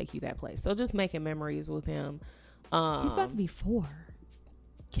place and take you that place. So just making memories with him. He's about to be 4.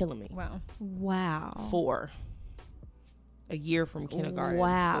 Killing me. Wow. 4. A year from kindergarten.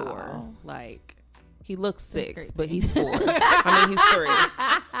 Wow. 4. Like, he looks 6, but he's 4. I mean, he's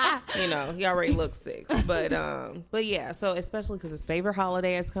 3. He already looks 6. But yeah, so especially because his favorite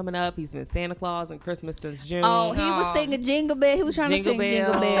holiday is coming up. He's been Santa Claus and Christmas since June. Oh, he was singing Jingle Bell. He was trying to sing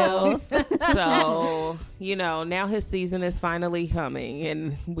Jingle Bells. So, now his season is finally coming,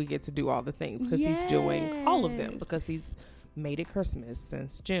 and we get to do all the things because he's doing all of them because he's made it Christmas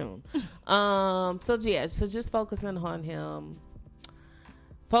since June. So just focusing on him.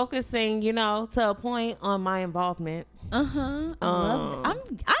 Focusing, to a point on my involvement. I love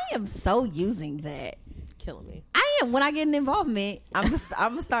that. I am so using that. Killing me. I am. When I get an involvement, I'm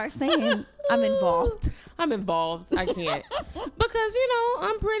gonna start saying I'm involved. I'm involved. I can't because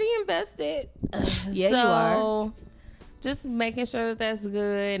I'm pretty invested. Yeah, you are. Just making sure that that's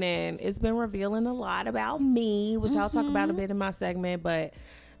good, and it's been revealing a lot about me, which I'll talk about a bit in my segment. But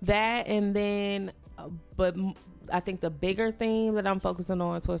that, and then, I think the bigger theme that I'm focusing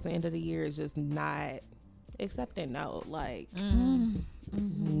on towards the end of the year is just not accepting no. Like,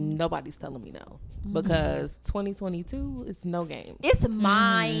 nobody's telling me no. Because 2022 is no game. It's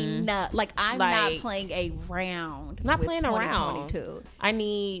mine. Like, I'm not playing around. Not playing around. I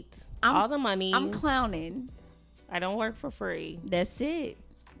need all the money. I'm clowning. I don't work for free. That's it.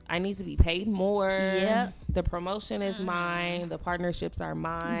 I need to be paid more. Yep. The promotion is mine. The partnerships are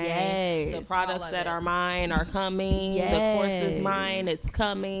mine. Yes. The products that are mine are coming. Yes. The course is mine. It's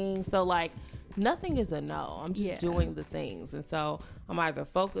coming. So, like, nothing is a no. I'm just doing the things. And so I'm either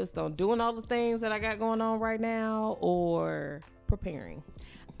focused on doing all the things that I got going on right now or preparing.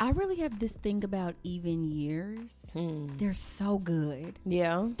 I really have this thing about even years. They're so good.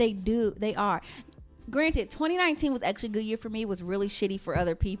 Yeah. They do. They are. Granted, 2019 was actually a good year for me. It was really shitty for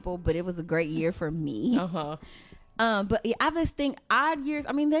other people, but it was a great year for me. But I have this thing, odd years,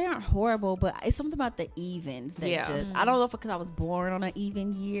 I mean, they aren't horrible, but it's something about the evens that just, I don't know if because I was born on an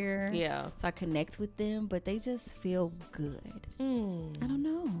even year. Yeah. So I connect with them, but they just feel good. I don't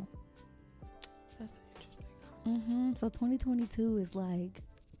know. That's interesting. So 2022 is like,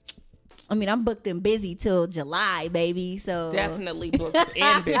 I mean, I'm booked and busy till July, baby. So definitely booked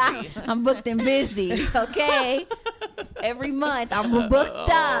and busy. I'm booked and busy. Okay. Every month I'm booked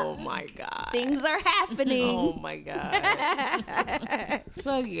up. Oh my God. Things are happening. Oh my God.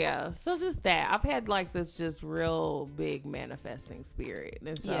 So just that. I've had like this just real big manifesting spirit.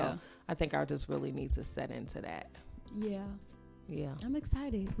 And so I think I just really need to set into that. Yeah. I'm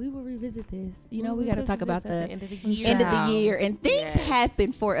excited. We will revisit this. We got to talk about the end of the year. And things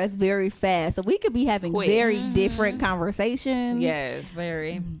happen for us very fast. So we could be having very different conversations. Yes.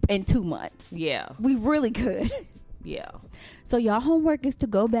 Very. In 2 months. Yeah. We really could. Yeah. So y'all homework is to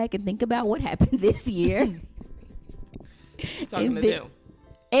go back and think about what happened this year. Talking to them.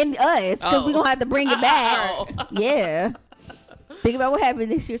 And us. Because we're going to have to bring it back. Yeah. Think about what happened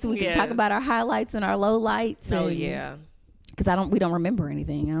this year so we can talk about our highlights and our lowlights. Oh, yeah. Because we don't remember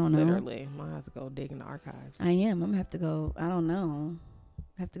anything. I don't know. Literally. I'm gonna have to go dig in the archives. I am. I'm gonna have to go. I don't know.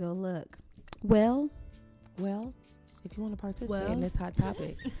 I have to go look. Well, if you want to participate in this hot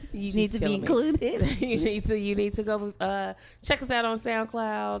topic, you need to be included. you need to go check us out on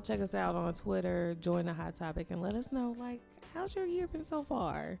SoundCloud, check us out on Twitter, join the hot topic, and let us know, like, how's your year been so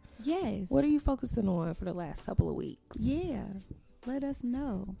far? Yes. What are you focusing on for the last couple of weeks? Yeah. Let us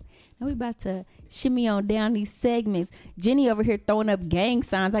know. Now we about to shimmy on down these segments. Jenny over here throwing up gang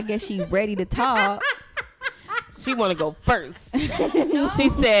signs. I guess she's ready to talk. She want to go first. She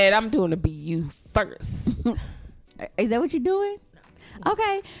said, I'm doing the Be You first. Is that what you're doing?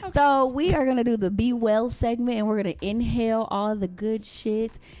 Okay. So we are going to do the Be Well segment, and we're going to inhale all the good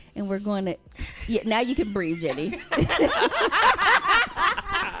shit, and we're going to... Yeah, now you can breathe, Jenny.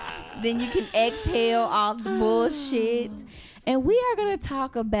 Then you can exhale all the bullshit. And we are going to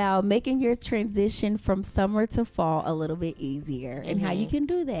talk about making your transition from summer to fall a little bit easier and how you can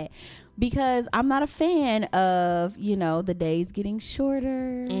do that. Because I'm not a fan of, the days getting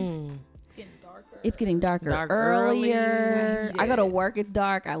shorter. It's getting darker earlier. I go to work, it's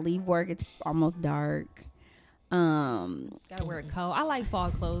dark. I leave work, it's almost dark. Gotta wear a coat. I like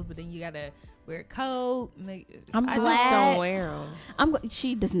fall clothes, but then you gotta wear a coat. I just don't wear them.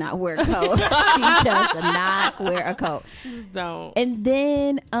 She does not wear a coat. She does not wear a coat. Just don't. And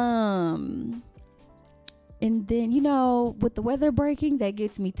then you know, with the weather breaking, that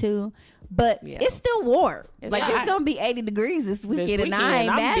gets me too. But it's still warm. It's gonna be 80 degrees this weekend, and I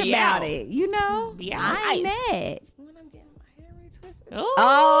ain't mad about it. You know, I ain't mad.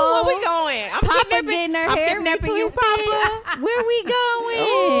 Oh, where we going? Papa getting her hair kidnapping you, Papa. Where we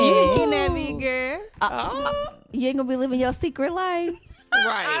going? You can kidnap me, girl. You ain't gonna be living your secret life.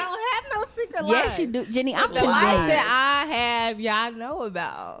 Right. I don't have no secret life. Yes, you do, Jenny. I'm the life that I have, y'all know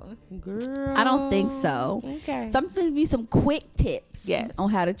about. Girl, I don't think so. Okay. So I'm going to give you some quick tips Yes. on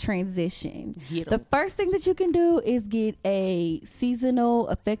how to transition. Get 'em. The first thing that you can do is get a seasonal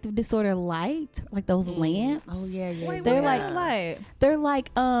affective disorder light, like those lamps. Oh yeah. Wait, They're what like- kind of light? They're like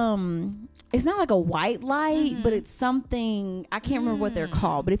it's not like a white light, but it's something, I can't remember what they're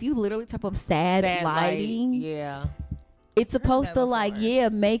called, but if you literally type up sad lighting, Yeah. it's supposed to like before.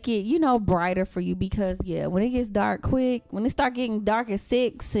 make it, you know, brighter for you, because when it gets dark quick, when it start getting dark at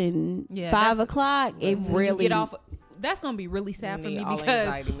 6 and 5 o'clock, it really get off. That's gonna be really sad for need me all because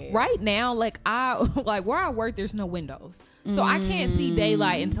anxiety meds. right now, like where I work, there's no windows, so I can't see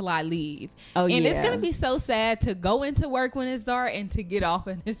daylight until I leave. Oh, and it's yeah. gonna be so sad to go into work when it's dark and to get off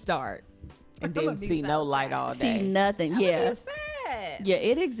when it's dark. And then see no light all see day. nothing. Yeah. Sad. Yeah,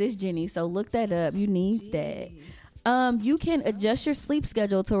 it exists, Jenny. So look that up. You need that. You can adjust your sleep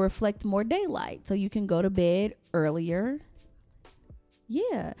schedule to reflect more daylight. So you can go to bed earlier.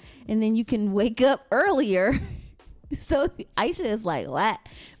 Yeah. And then you can wake up earlier. So Aisha is like, what?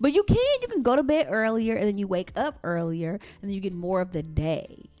 But you can go to bed earlier, and then you wake up earlier, and then you get more of the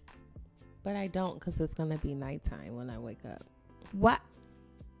day. But I don't, because it's gonna be nighttime when I wake up. What?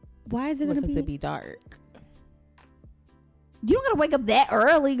 Why is it going to Because be? it be dark. You don't got to wake up that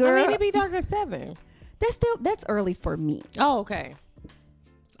early, girl. I mean, it be dark at 7. That's early for me. Oh, okay.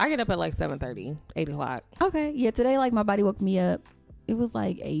 I get up at like 7:30, 8 o'clock. Okay. Yeah, today, like, my body woke me up. It was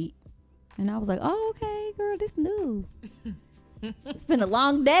like 8. And I was like, oh, okay, girl, this new. It's been a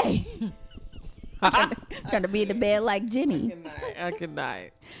long day. Trying to be in the bed like Jenny. I could not.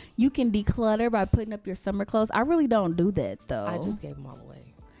 You can declutter by putting up your summer clothes. I really don't do that, though. I just gave them all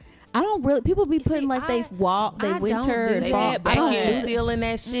away. I don't really. People be putting like I they don't winter do and that, fall. but I don't Vacuum do that. sealing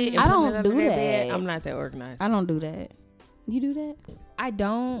that shit. I And don't putting it under do their that. bed. I'm not that organized. I don't do that. You do that? I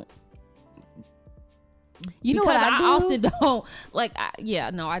don't. You know what because I do? often don't like.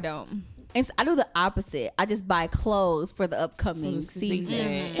 I don't. And I do the opposite. I just buy clothes for the upcoming For the season. season.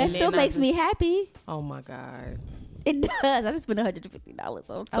 And That still then I makes me happy. Oh my God. It does. I just spent $150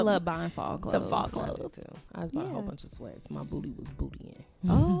 on I love buying fall clothes. some fall I did clothes. too. I was buying a whole Yeah. bunch of sweats. My booty was bootying.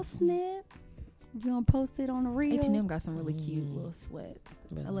 Oh snap! You gonna post it on the reel? H&M got some really cute little sweats.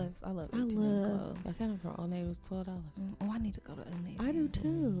 Really? I love I H&M love- clothes. I got them for Old Navy. It was $12. Oh, I need to go to Old Navy. I do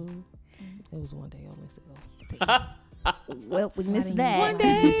too. It was one day only sale. Well, we missed didn't that. you One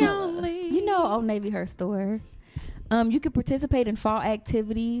day tell us? only. You know, Old Navy, her store. You could participate in fall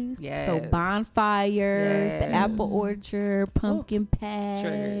activities. So Yes. bonfires, the Yes. apple orchard, pumpkin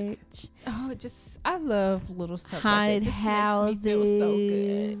Triggered. patch, Oh, I love little stuff haunted like that. It just houses. makes me feel so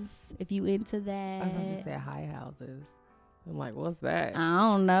good. If you into I thought you that, said high houses. I'm like, what's that? I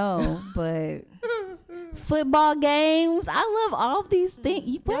don't know, but football games. I love all these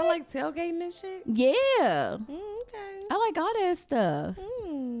things. Y'all like tailgating and shit? Yeah, Okay. I like all that stuff.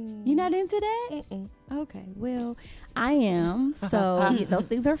 You not into that? Mm-mm. Okay, well, I am. So those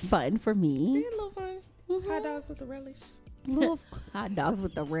things are fun for me. Yeah, a little fun. Hot dogs with the relish. Little hot dogs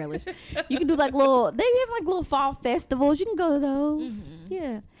with the relish. You can do like little. They have like little fall festivals. You can go to those.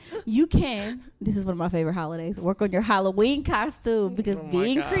 Yeah, you can. This is one of my favorite holidays. Work on your Halloween costume because Oh my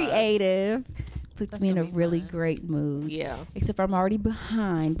being gosh. creative puts That's me in a gonna be really fun. great mood. Yeah. Except for I'm already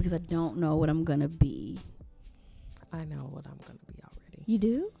behind because I don't know what I'm gonna be. I know what I'm going to be already. You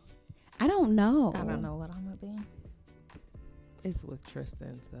do? I don't know. I don't know what I'm gonna be. It's with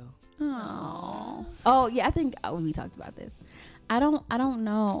Tristan, so. Oh yeah, I think we talked about this. I don't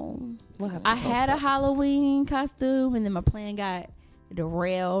know. We'll have to I post had a that. Halloween costume, and then my plan got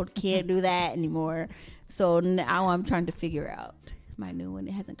derailed. Can't do that anymore. So now I'm trying to figure out my new one.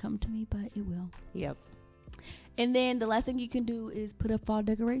 It hasn't come to me, but it will. Yep. And then the last thing you can do is put up fall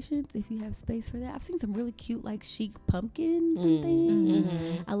decorations if you have space for that. I've seen some really cute, like chic pumpkins and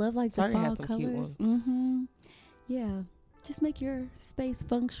things. I love like the Target fall has some cute colors. ones. Yeah, just make your space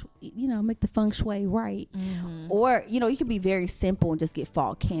make the feng shui right. Mm-hmm. Or you can be very simple and just get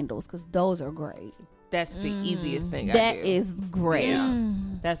fall candles because those are great. That's the easiest thing I That do. is great. Yeah.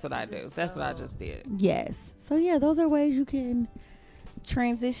 That's what I do. That's what I just did. Yes. So yeah, those are ways you can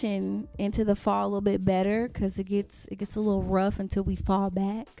transition into the fall a little bit better because it gets a little rough until we fall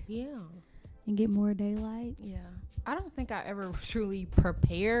back. Yeah. And get more daylight. Yeah. I don't think I ever truly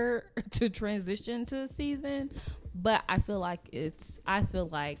prepare to transition to a season, but I feel like it's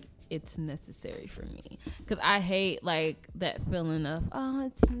necessary for me because I hate like that feeling of, oh,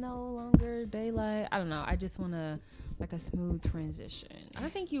 it's no longer daylight. I don't know. I just want to like a smooth transition. I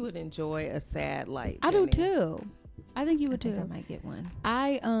think you would enjoy a sad light. I do too. I think you would too. I might get one.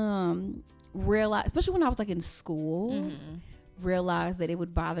 I realized, especially when I was like in school, realized that it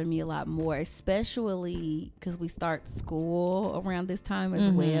would bother me a lot more, especially because we start school around this time as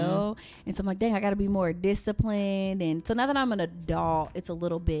well. And so I'm like, dang, I got to be more disciplined. And so now that I'm an adult, it's a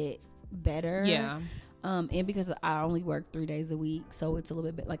little bit better. Yeah. And because I only work 3 days a week, so it's a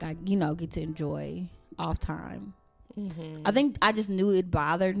little bit like I, get to enjoy off time. I think I just knew it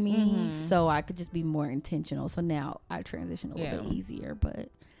bothered me, so I could just be more intentional. So now I transition a little bit easier, but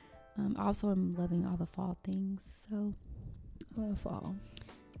also I'm loving all the fall things. So fall,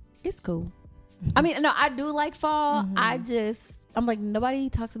 it's cool. I mean, no, I do like fall. I'm like, nobody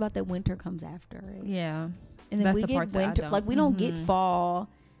talks about that winter comes after it. Yeah, and then that's we the get part winter. Like we don't get fall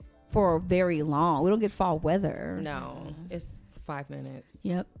for very long. We don't get fall weather. No, it's 5 minutes.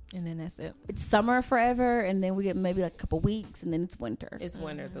 Yep. And then that's it. It's summer forever, and then we get maybe like a couple weeks, and then it's winter. It's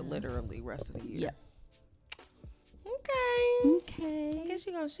winter the literally rest of the year. Yep. Okay. I guess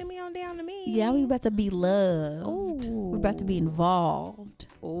you're going to shimmy on down to me. Yeah, we about to be loved. Ooh. We're about to be involved.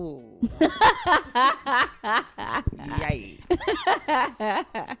 Ooh. Yikes.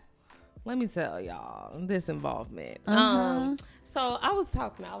 Let me tell y'all this involvement. So I was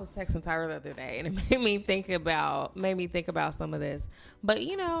texting Tyra the other day, and it made me think about some of this. But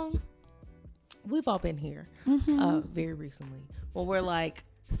we've all been here very recently when we're like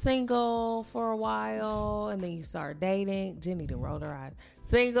single for a while, and then you start dating. Jenny done rolled her eyes.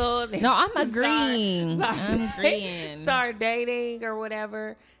 Single. No, I'm agreeing. I'm agreeing. Start dating or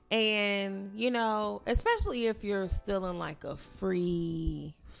whatever. And, especially if you're still in like a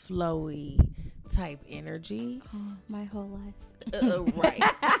free, flowy type energy. Oh, my whole life. Right.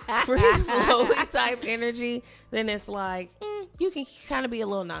 Free, flowy type energy. Then it's like, you can kind of be a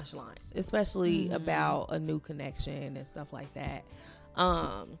little nonchalant, especially about a new connection and stuff like that.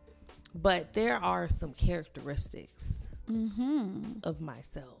 But there are some characteristics of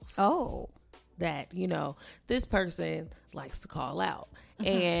myself. Oh. That, this person likes to call out.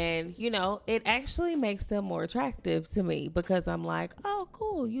 And, it actually makes them more attractive to me because I'm like, oh,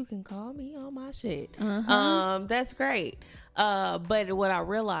 cool. You can call me on my shit. That's great. But what I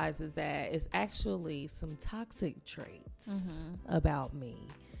realize is that it's actually some toxic traits about me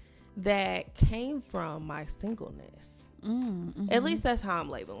that came from my singleness. At least that's how I'm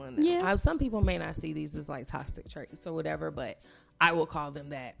labeling them. Yeah. Some people may not see these as like toxic traits or whatever, but I will call them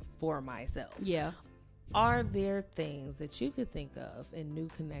that for myself. Yeah. Are there things that you could think of in new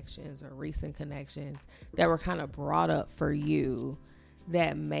connections or recent connections that were kind of brought up for you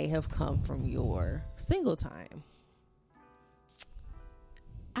that may have come from your single time?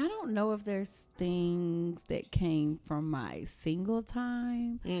 I don't know if there's things that came from my single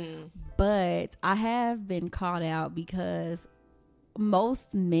time, but I have been called out because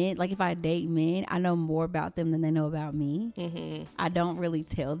most men, like if I date men, I know more about them than they know about me. I don't really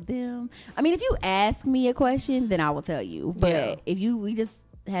tell them. I mean, if you ask me a question, then I will tell you. But if we just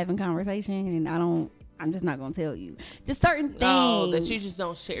having conversation and I'm just not going to tell you. Just certain things. Oh, that you just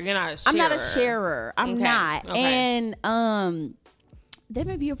don't share. You're not a sharer. I'm not a sharer. I'm not. Okay. And that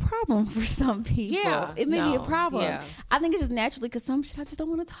may be a problem for some people. Yeah. It may be a problem. Yeah. I think it's just naturally because some shit I just don't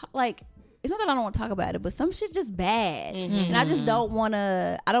want to talk. Like, it's not that I don't want to talk about it, but some shit just bad. And I just don't want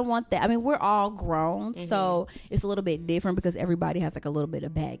to. I don't want that. I mean, we're all grown, so it's a little bit different because everybody has like a little bit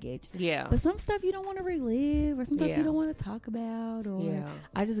of baggage. Yeah. But some stuff you don't want to relive, or some stuff you don't want to talk about, or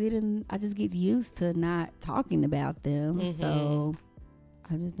I just get used to not talking about them. So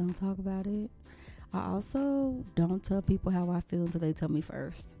I just don't talk about it. I also don't tell people how I feel until they tell me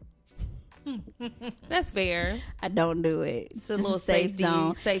first. That's fair. I don't do it. It's a little safety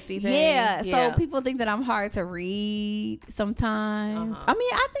thing. Yeah. So people think that I'm hard to read sometimes. I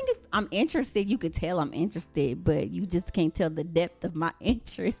mean, I think if I'm interested, you could tell I'm interested, but you just can't tell the depth of my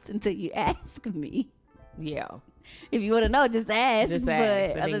interest until you ask me. Yeah. If you want to know, just ask. Just but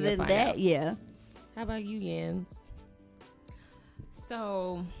ask, other than that, yeah. How about you, Jens?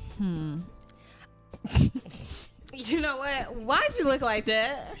 So, you know what? Why'd you look like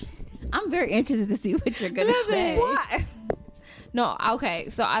that? I'm very interested to see what you're gonna say. What? No, okay.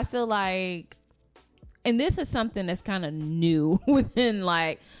 So I feel like, and this is something that's kind of new within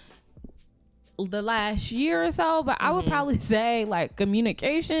like the last year or so, but I would probably say like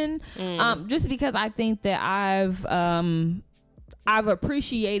communication, just because I think that I've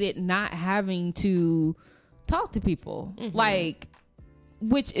appreciated not having to talk to people, like,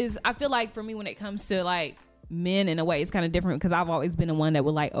 which is, I feel like for me when it comes to like men, in a way it's kind of different because I've always been the one that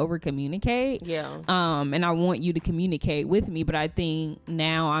would like over communicate, and I want you to communicate with me, but I think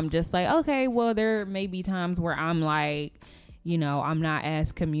now I'm just like, okay, well, there may be times where I'm like, you know, I'm not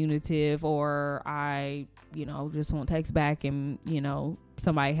as communicative, or I, you know, just won't text back, and, you know,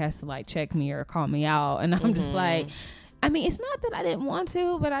 somebody has to like check me or call me out, and I'm just like, I mean, it's not that I didn't want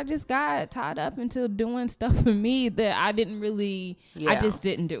to, but I just got tied up into doing stuff for me that I didn't really, I just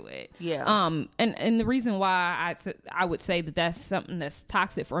didn't do it. And the reason why I would say that that's something that's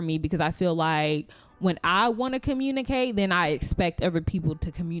toxic for me, because I feel like when I want to communicate, then I expect other people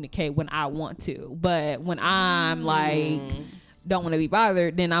to communicate when I want to. But when I'm like, don't want to be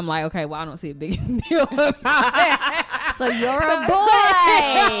bothered, then I'm like, okay, well, I don't see a big deal about it. So you're a boy.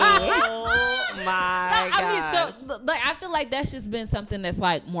 Oh my God. I mean, so like, I feel like that's just been something that's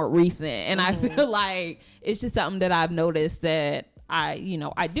like more recent, and I feel like it's just something that I've noticed that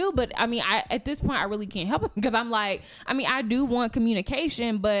I do. But I mean, at this point I really can't help it, because I'm like, I mean, I do want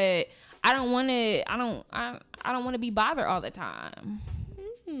communication, but I don't want to. I don't want to be bothered all the time.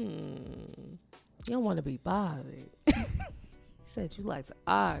 You don't want to be bothered. You said you like to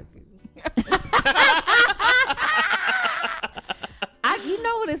argue. You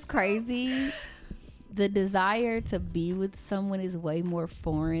know what is crazy? The desire to be with someone is way more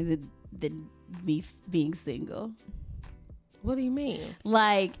foreign than me being single. What do you mean?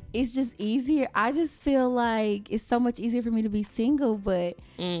 Like, it's just easier. I just feel like it's so much easier for me to be single, but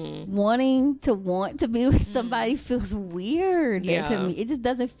wanting to be with somebody feels weird to me. It just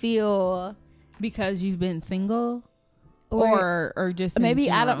doesn't feel, because you've been single, or just maybe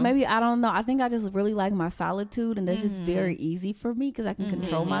I don't know. I think I just really like my solitude, and that's just very easy for me because I can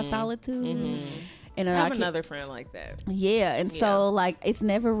control my solitude. And I have another friend like that. Yeah, and so like it's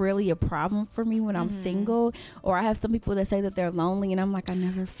never really a problem for me when I'm single, or I have some people that say that they're lonely, and I'm like, I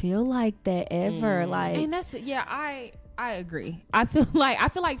never feel like that ever. Like, and that's I agree. I feel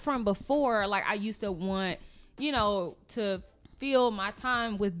like from before, like I used to want, you know, to feel my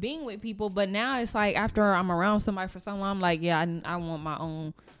time with being with people, but now it's like after I'm around somebody for so long, I'm like, yeah, I want my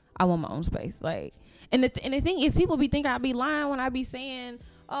own space. Like, and the thing is, people be thinking I be lying when I be saying,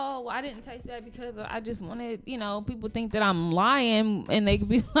 oh, I didn't text that because I just wanted, you know, people think that I'm lying, and they could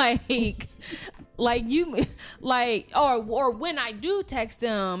be like, like you, like, or when I do text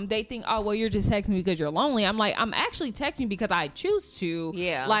them, they think, oh, well, you're just texting me because you're lonely. I'm like, I'm actually texting because I choose to.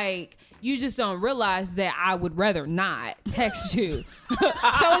 Yeah. Like, you just don't realize that I would rather not text you. So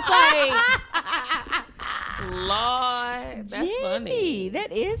it's like, Lord, that's Jenny, funny.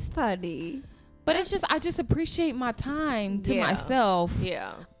 that is funny. But it's just, I just appreciate my time to myself.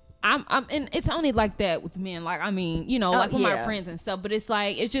 Yeah. And it's only like that with men. Like, I mean, you know, like with my friends and stuff. But it's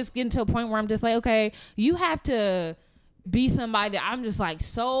like, it's just getting to a point where I'm just like, okay, you have to be somebody that I'm just like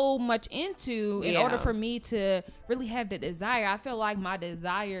so much into in order for me to really have the desire. I feel like my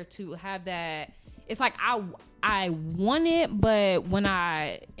desire to have that, it's like I want it, but when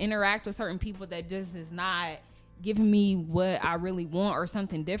I interact with certain people that just is not giving me what I really want or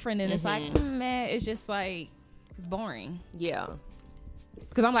something different, and it's like, man, it's just like, it's boring. Yeah.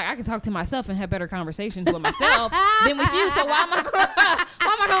 Because I'm like, I can talk to myself and have better conversations with myself than with you. So why am I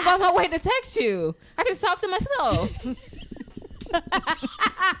gonna go on my way to text you? I can just talk to myself.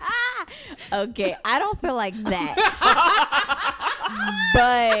 Okay, I don't feel like that.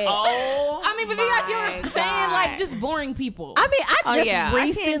 But I mean, but you're saying like just boring people. I mean, I just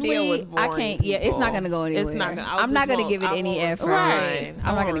recently I can't deal with boring people. Yeah, it's not gonna go anywhere. It's not gonna, I'm not gonna give it any effort. Right.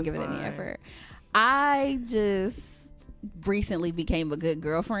 I'm not gonna give it any effort. I just recently became a good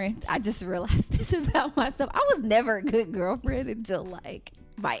girlfriend. I just realized this about myself. I was never a good girlfriend until like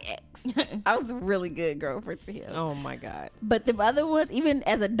my ex. I was a really good girlfriend to him. Oh my God. But the other ones, even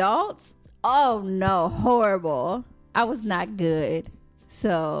as adults, oh no, horrible. I was not good.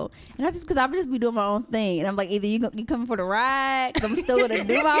 So, and I just, because I would just be doing my own thing, and I'm like, either you coming for the ride, because I'm still gonna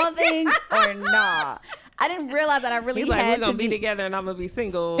do my own thing, or nah. I didn't realize that I really He's had like, we're gonna to be together, and I'm gonna be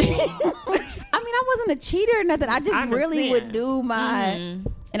single. I mean, I wasn't a cheater or nothing. I just really would do my,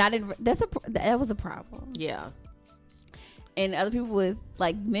 and I didn't. That was a problem. Yeah. And other people was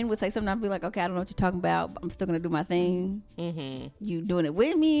like, men would say something, I'd be like, okay, I don't know what you're talking about, but I'm still gonna do my thing. You doing it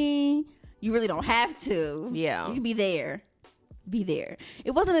with me? You really don't have to. Yeah. You can be there. Be there.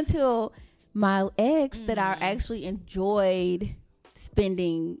 It wasn't until my ex that I actually enjoyed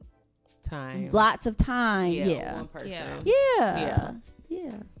spending time. Lots of time. Yeah. One person. Yeah.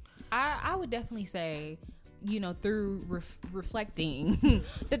 I would definitely say, through reflecting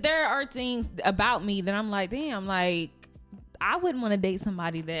that there are things about me that I'm like, damn, like I wouldn't want to date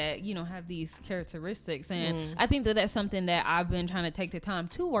somebody that, have these characteristics. And I think that that's something that I've been trying to take the time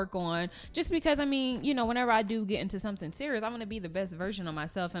to work on, just because, I mean, whenever I do get into something serious, I want to be the best version of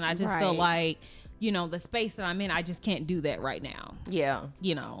myself. And I just feel like, the space that I'm in, I just can't do that right now. Yeah.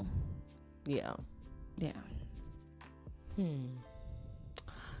 Yeah. Yeah.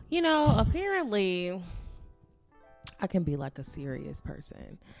 Apparently I can be like a serious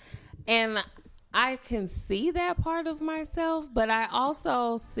person. And I can see that part of myself, but I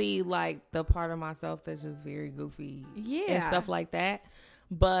also see like the part of myself that's just very goofy and stuff like that.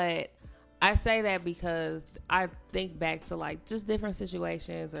 But I say that because I think back to like just different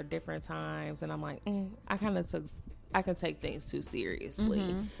situations or different times, and I'm like, I can take things too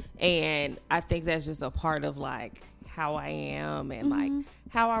seriously. And I think that's just a part of like how I am and like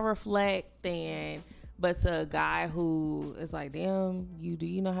how I reflect. But to a guy who is like, damn, do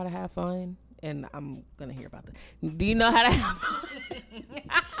you know how to have fun? And I'm gonna hear about that. Do you know how to have fun?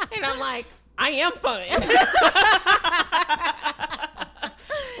 And I'm like, I am fun.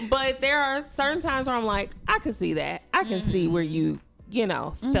 But there are certain times where I'm like, I can see that. I can see where you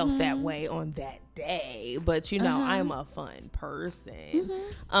felt that way on that day. But I'm a fun person.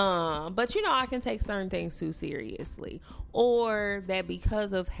 But I can take certain things too seriously, or that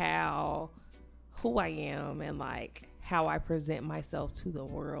because of who I am and like how I present myself to the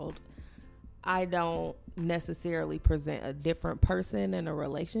world, I don't necessarily present a different person in a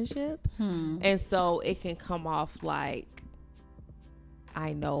relationship. And so it can come off like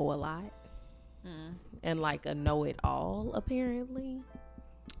I know a lot and like a know-it-all, apparently.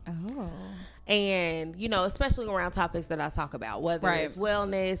 Oh. And, especially around topics that I talk about, whether it's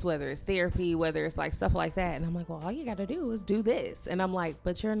wellness, whether it's therapy, whether it's like stuff like that. And I'm like, well, all you got to do is do this. And I'm like,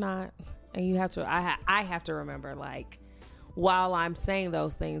 but you're not. And you have to, I have to remember, like, while I'm saying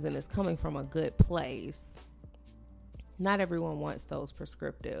those things and it's coming from a good place, not everyone wants those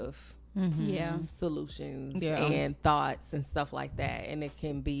prescriptive solutions and thoughts and stuff like that. And it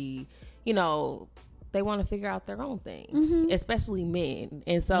can be, they want to figure out their own thing, especially men.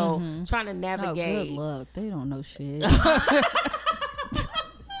 And so trying to navigate. Oh, good luck. They don't know shit.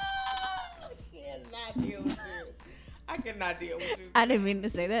 I cannot deal with you. I didn't mean to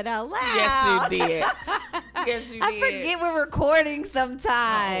say that out loud. Yes, you did. I forget we're recording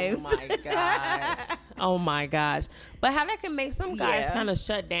sometimes. Oh my gosh. But how that can make some guys kind of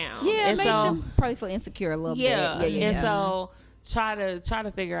shut down. Yeah, and make them probably feel insecure a little bit. And so try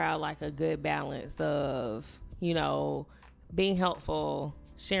to figure out like a good balance of, being helpful,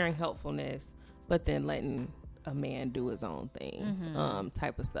 sharing helpfulness, but then letting a man do his own thing,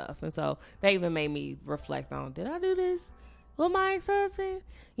 type of stuff. And so that even made me reflect on, did I do this with my ex-husband?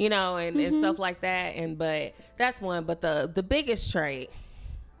 And stuff like that. But that's one. But the biggest trait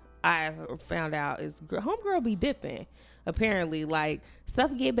I found out is homegirl be dipping. Apparently, like, stuff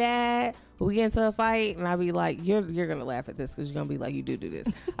get bad, we get into a fight, and I be like, you're gonna laugh at this because you're gonna be like, you do this.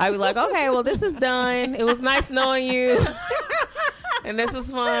 I be like, okay, well, this is done. It was nice knowing you. And this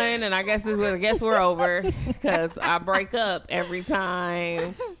was fun, and I guess we're over, because I break up every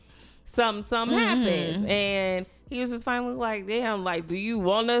time something happens. And he was just finally like, damn, like, do you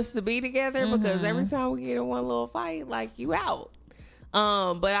want us to be together? Because every time we get in one little fight, like, you out.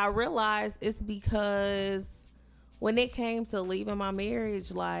 But I realized it's because when it came to leaving my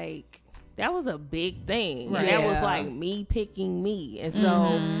marriage, like, that was a big thing. Right. That was like me picking me. And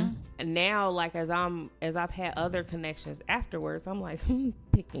so now, like, as I've had other connections afterwards, I'm like,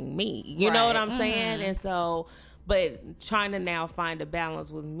 picking me. You know what I'm saying? And so, but trying to now find a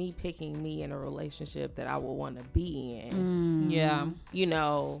balance with me picking me in a relationship that I would want to be in. Yeah.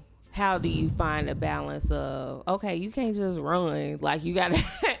 How do you find a balance of, okay, you can't just run. Like, you got to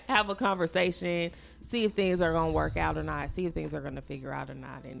have a conversation, see if things are going to work out or not, see if things are going to figure out or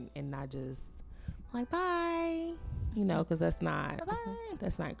not, and not just like, bye, because that's not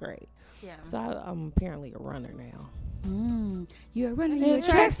great. Yeah. So I'm apparently a runner now. You're running your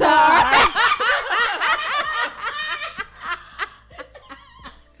track star.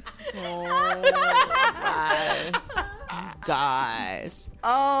 Oh my gosh.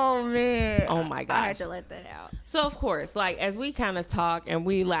 Oh man. Oh my gosh. I had to let that out. So of course, like, as we kind of talk and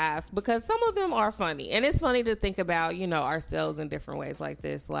we laugh, because some of them are funny, and it's funny to think about, ourselves in different ways like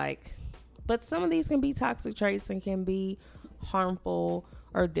this, like, but some of these can be toxic traits and can be harmful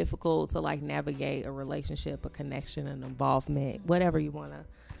or difficult to like navigate a relationship, a connection, an involvement, whatever you want to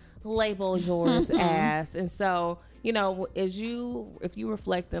label yours as. And so, if you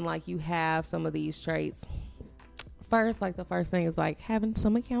reflect and like you have some of these traits, first, like the first thing is like having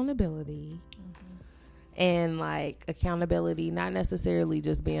some accountability. And like accountability, not necessarily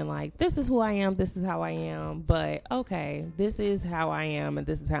just being like, this is who I am, this is how I am, but okay, this is how I am and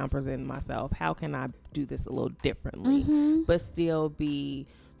this is how I'm presenting myself. How can I do this a little differently, but still be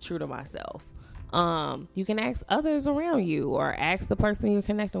true to myself? You can ask others around you or ask the person you're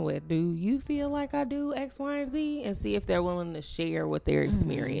connecting with, do you feel like I do X, Y, and Z? And see if they're willing to share what their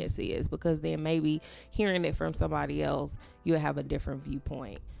experience is, because then maybe hearing it from somebody else, you'll have a different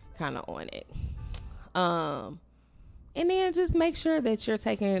viewpoint kind of on it. And then just make sure that you're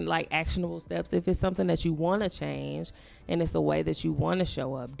taking like actionable steps. If it's something that you want to change and it's a way that you want to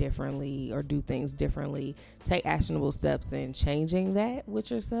show up differently or do things differently, take actionable steps in changing that with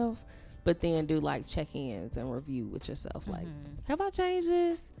yourself, but then do like check-ins and review with yourself. Like, have I changed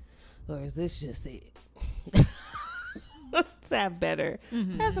this? Or is this just it? To have some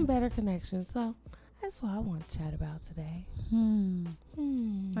better connections. So that's what I want to chat about today.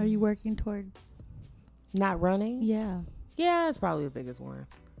 Are you working towards not running? Yeah, it's probably the biggest one,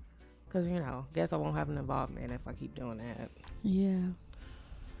 because guess I won't have an involvement if I keep doing that. Yeah,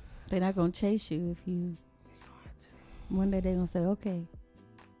 they're not gonna chase you if you one day they're gonna say okay.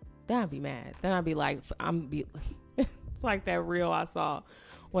 Then I'd be mad. Then I'd be like, it's like that reel I saw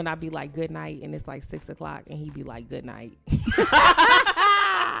when I'd be like good night and it's like 6:00 and he'd be like good night.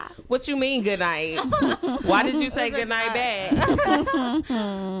 What you mean good night? Why did you say good night back?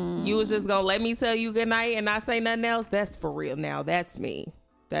 You was just gonna let me tell you good night and not say nothing else? That's for real. Now that's me.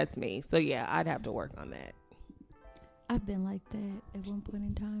 So yeah, I'd have to work on that. I've been like that at one point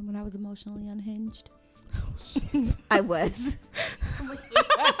in time when I was emotionally unhinged. Oh shit. I was.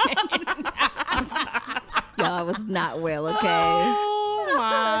 Y'all, I was not well, okay? Oh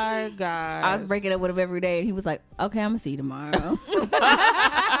my God. I was breaking up with him every day and he was like, okay, I'm gonna see you tomorrow.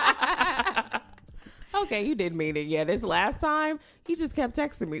 Okay, you didn't mean it. Yeah, this last time, he just kept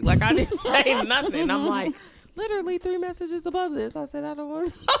texting me. Like, I didn't say nothing. I'm like, literally 3 messages above this. I said, I don't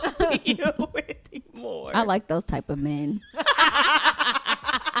want to talk to you anymore. I like those type of men.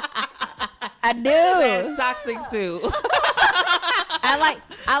 I do. That's toxic, too. I like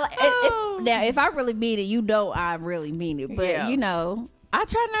if I really mean it, I really mean it. But, I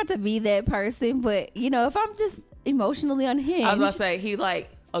try not to be that person. But, if I'm just emotionally unhinged. I was about to say, he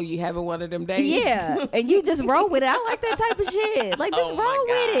like, oh, you having one of them days? Yeah, and you just roll with it. I like that type of shit. Like, just roll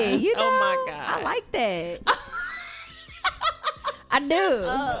with it. Oh my God. I like that. I do.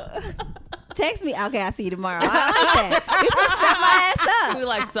 Text me. Okay, I'll see you tomorrow. I like that. You can shut my ass up. Be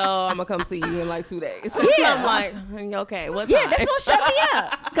like, so I'm gonna come see you in like 2 days. Yeah. I'm like, okay, what time? Yeah, that's gonna shut me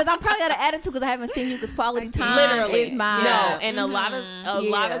up. Because I'm probably got an attitude because I haven't seen you because quality time literally is my... No, and a lot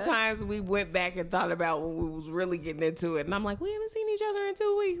of times we went back and thought about when we was really getting into it. And I'm like, we haven't seen each other in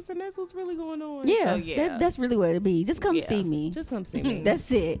 2 weeks and that's what's really going on. Yeah, so, that's really what it be. Just come see me. Just come see me. That's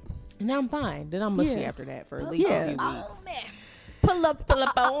it. And I'm fine. Then I'm mushy after that for at least a few weeks. Oh, man. Pull up on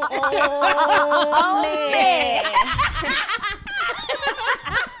man.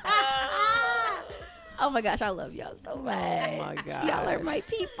 Oh my gosh, I love y'all so much. Oh my gosh. Y'all are my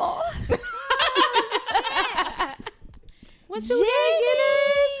people. What you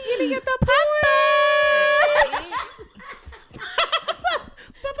get? You get the points.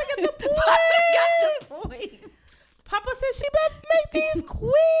 Papa got the points. Papa said she better make these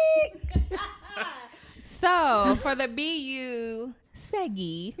quick. So for the BU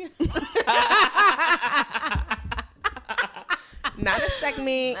Seggy, not a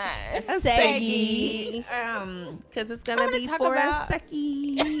segment, a seggy, because it's gonna be for a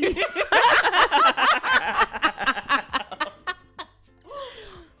secchi.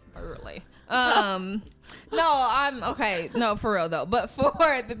 Early. No, I'm okay. No, for real though. But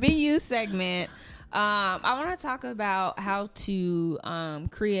for the BU segment, I want to talk about how to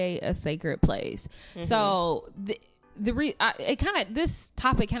create a sacred place. Mm-hmm. So this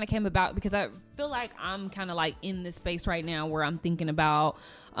topic kind of came about because I feel like I'm kind of like in this space right now where I'm thinking about.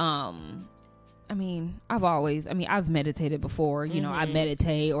 I've meditated before. You know, I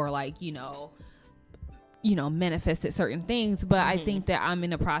meditate or like manifested certain things, but I think that I'm in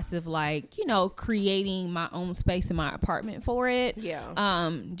the process of like, creating my own space in my apartment for it. Yeah.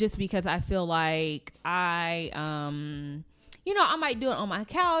 Just because I feel like I might do it on my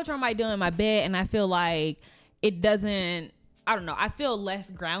couch or I might do it in my bed, and I feel like it doesn't, I don't know, I feel less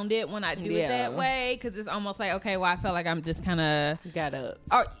grounded when I do it that way, because it's almost like, okay, well, I feel like I'm just kind of got up.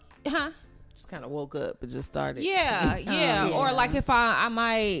 Or, just kind of woke up and just started. Yeah. Or like if I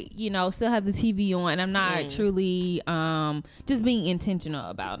might, still have the TV on and I'm not truly just being intentional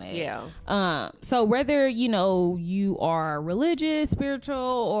about it. Yeah. So whether, you are religious, spiritual,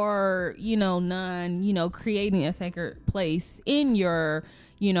 or, none, creating a sacred place in your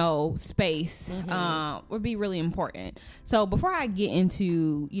space would be really important. So before I get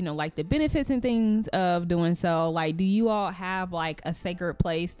into like the benefits and things of doing so, like, do you all have like a sacred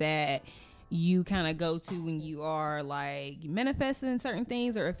place that you kind of go to when you are like manifesting certain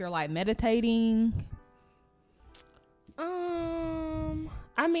things, or if you're like meditating?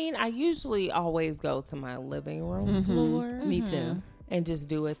 I mean, I usually always go to my living room floor. Me too. And just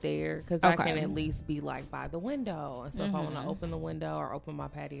do it there, because I can at least be like by the window. And so if I want to open the window or open my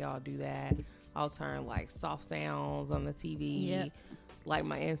patio, I'll do that. I'll turn like soft sounds on the TV, light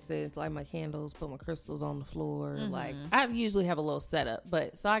my incense, light my candles, put my crystals on the floor. Like, I usually have a little setup,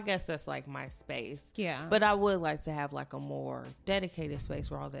 so I guess that's like my space. Yeah. But I would like to have like a more dedicated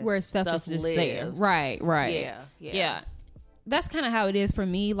space where all that where stuff is just lives. there. Right. Yeah. That's kind of how it is for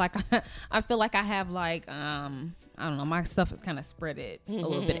me. Like, I feel like I have like, I don't know, my stuff is kind of spread a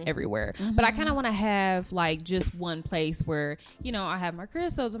little bit everywhere. But I kind of want to have like just one place where, I have my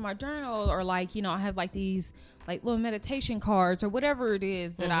crystals or my journal, or like, I have like these like little meditation cards or whatever it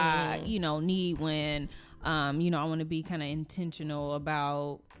is that I, need when, I want to be kind of intentional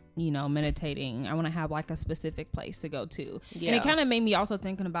about, meditating. I want to have like a specific place to go to. Yeah. And it kind of made me also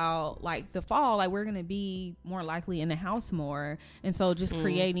thinking about like the fall, like we're going to be more likely in the house more. And so just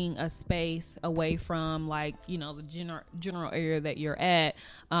creating a space away from like, the general area that you're at,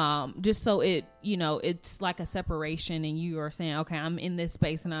 just so it, it's like a separation, and you are saying, okay, I'm in this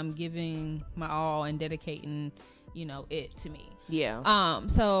space and I'm giving my all and dedicating, it to me. Yeah.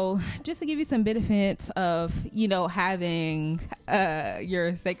 So just to give you some benefits of, having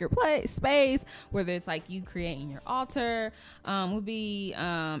your sacred space, whether it's like you creating your altar, would be,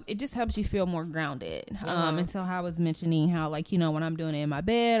 it just helps you feel more grounded. And so I was mentioning how, like, when I'm doing it in my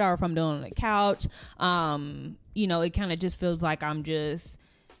bed or if I'm doing it on the couch, it kind of just feels like I'm just,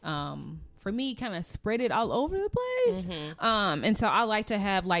 for me, kind of spread it all over the place. And so I like to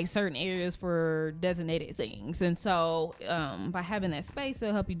have like certain areas for designated things. And so by having that space,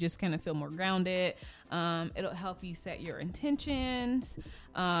 it'll help you just kind of feel more grounded. It'll help you set your intentions.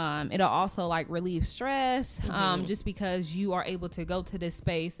 It'll also like relieve stress, just because you are able to go to this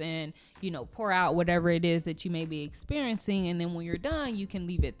space and, pour out whatever it is that you may be experiencing. And then when you're done, you can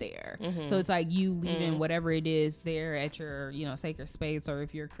leave it there. So it's like you leaving whatever it is there at your, sacred space, or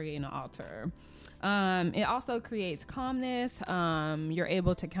if you're creating an altar. It also creates calmness. You're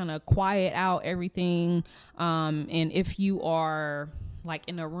able to kind of quiet out everything. And if you are like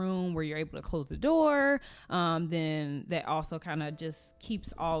in a room where you're able to close the door, then that also kind of just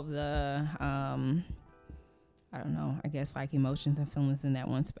keeps all the, I don't know, I guess like emotions and feelings in that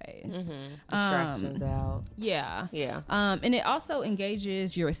one space. Distractions out. Yeah. Yeah. And it also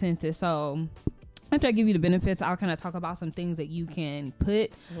engages your senses. So after I give you the benefits, I'll kind of talk about some things that you can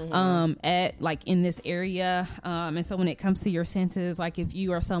put at like in this area. And so when it comes to your senses, like if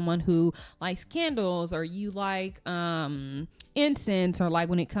you are someone who likes candles, or you like incense, or like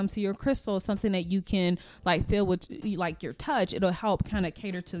when it comes to your crystals, something that you can like feel with like your touch, it'll help kind of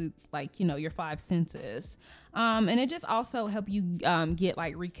cater to like, your five senses. And it just also help you get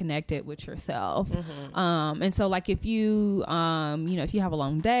like reconnected with yourself. And so like if you if you have a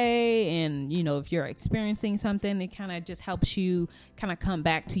long day and if you're experiencing something, it kind of just helps you kind of come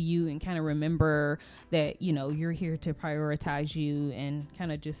back to you and kind of remember that you're here to prioritize you and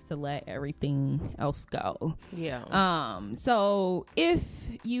kind of just to let everything else go. So if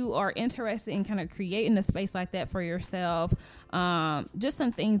you are interested in kind of creating a space like that for yourself, just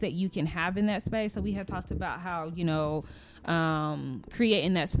some things that you can have in that space. So we had talked about how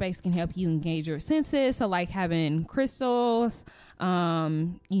creating that space can help you engage your senses. So like having crystals,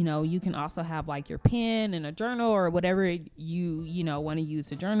 you can also have like your pen and a journal or whatever you want to use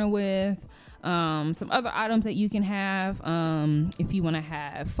to journal with. Some other items that you can have, if you want to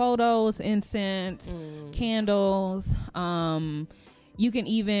have photos, incense, candles, you can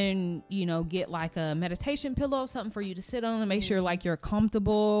even, get like a meditation pillow, something for you to sit on and make sure like you're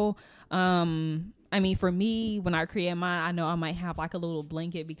comfortable. I mean, for me, when I create mine, I know I might have like a little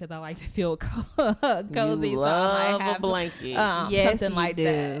blanket because I like to feel cozy. You so I love might have a blanket. Yes, something like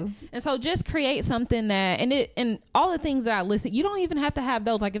that. And so just create something that, and all the things that I listed, you don't even have to have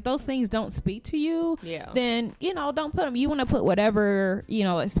those. Like if those things don't speak to you, then, you know, don't put them. You want to put whatever, you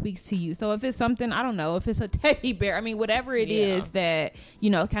know, that speaks to you. So if it's something, I don't know, if it's a teddy bear, I mean, whatever it is that, you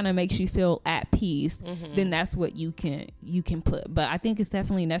know, kind of makes you feel at peace, then that's what you can put. But I think it's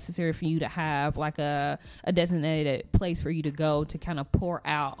definitely necessary for you to have like a designated place for you to go to kind of pour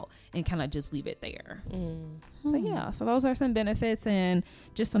out and kind of just leave it there. So yeah, so those are some benefits and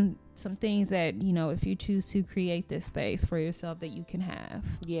just some things that, you know, if you choose to create this space for yourself that you can have.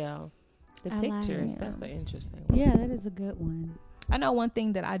 The I pictures, like that's an interesting one. Yeah, that is a good one. I know one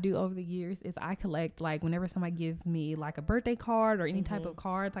thing that I do over the years is I collect, like, whenever somebody gives me like a birthday card or any type of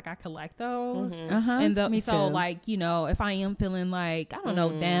cards, like I collect those. And Me so too. like, you know, if I am feeling like, I don't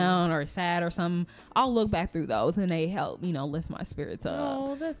know, down or sad or something, I'll look back through those and they help, you know, lift my spirits up.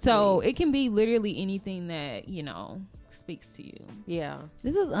 Oh, that's so sweet. it can be literally anything that, you know, speaks to you. Yeah.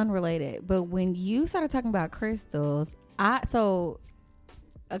 This is unrelated, but when you started talking about crystals, so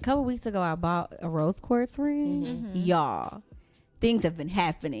a couple weeks ago I bought a rose quartz ring. Y'all, things have been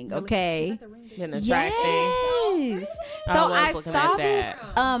happening. Okay. Been attracting. Yes. So I saw this.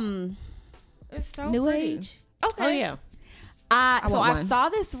 It's so New pretty. Age. Okay. Oh yeah. I want one. saw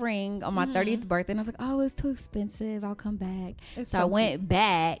this ring on my 30th birthday, and I was like, "Oh, it's too expensive. I'll come back." It's So so I went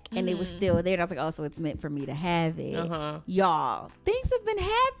back, and it was still there. And I was like, "Oh, so it's meant for me to have it." Y'all, things have been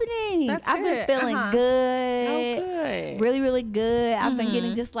happening. That's I've been good. feeling good. Oh, good. Really, really good. I've been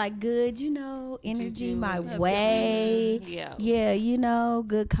getting just like good, you know, energy Juju. my That's way. good. Yeah. Yeah, you know,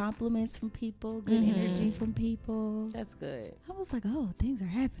 good compliments from people, good energy from people. That's good. I was like, "Oh, things are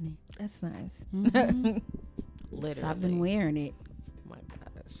happening." That's nice. Mhm. Literally. So I've been wearing it. Oh my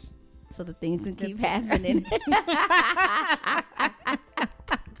gosh. So the things can keep happening.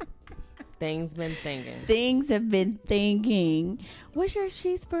 Things been thinking. Things have been thinking. What's your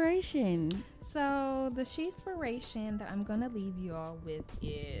inspiration? So the she-spiration that I'm gonna leave you all with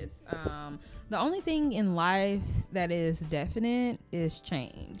is the only thing in life that is definite is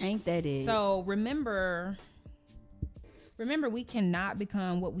change. Ain't that it? So remember we cannot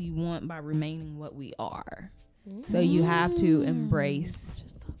become what we want by remaining what we are. So you have to embrace.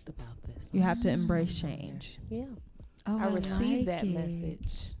 Just talked about this. You have to embrace change. Yeah. Oh, I received like that it.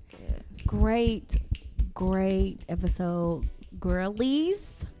 message. Great episode,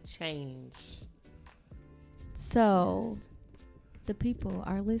 girlies. Change. So the people,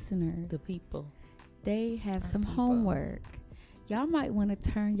 our listeners, The people. they have some people. homework. Y'all might want to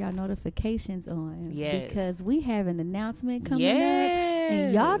turn y'all notifications on. Yes. Because we have an announcement coming up. Yes.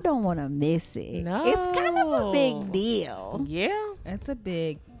 And y'all don't want to miss it. No. It's kind of a big deal. Yeah. It's a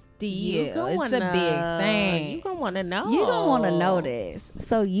big You deal. gonna It's a wanna- big thing. You gonna want to know. You don't want to know this.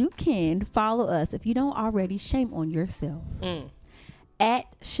 So you can follow us. If you don't already, shame on yourself. At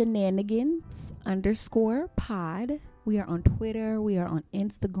shenanigans_pod. We are on Twitter. We are on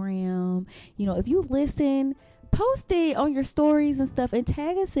Instagram. You know, if you listen, post it on your stories and stuff and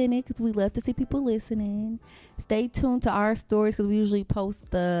tag us in it because we love to see people listening. Stay tuned to our stories because we usually post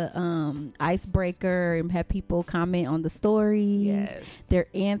the icebreaker and have people comment on the stories. Yes. Their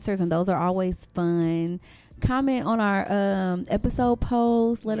answers, and those are always fun. Comment on our episode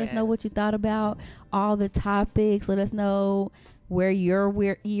post. Let us know what you thought about all the topics. Let us know where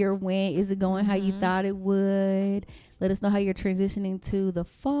your year went. Is it going how you thought it would? Let us know how you're transitioning to the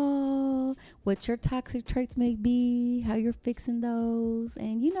fall, what your toxic traits may be, how you're fixing those,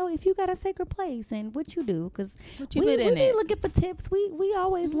 and you know, if you got a sacred place and what you do, because you we put in be it. looking for tips. We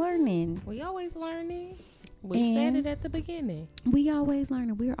always learning. We always learning. We And- said it at the beginning. We always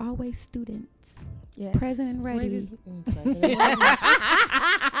learning. We're always students. Yes. Present and ready.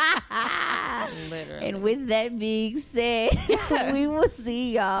 Literally. And with that being said, we will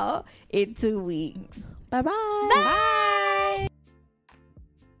see y'all in 2 weeks. Bye-bye. Bye.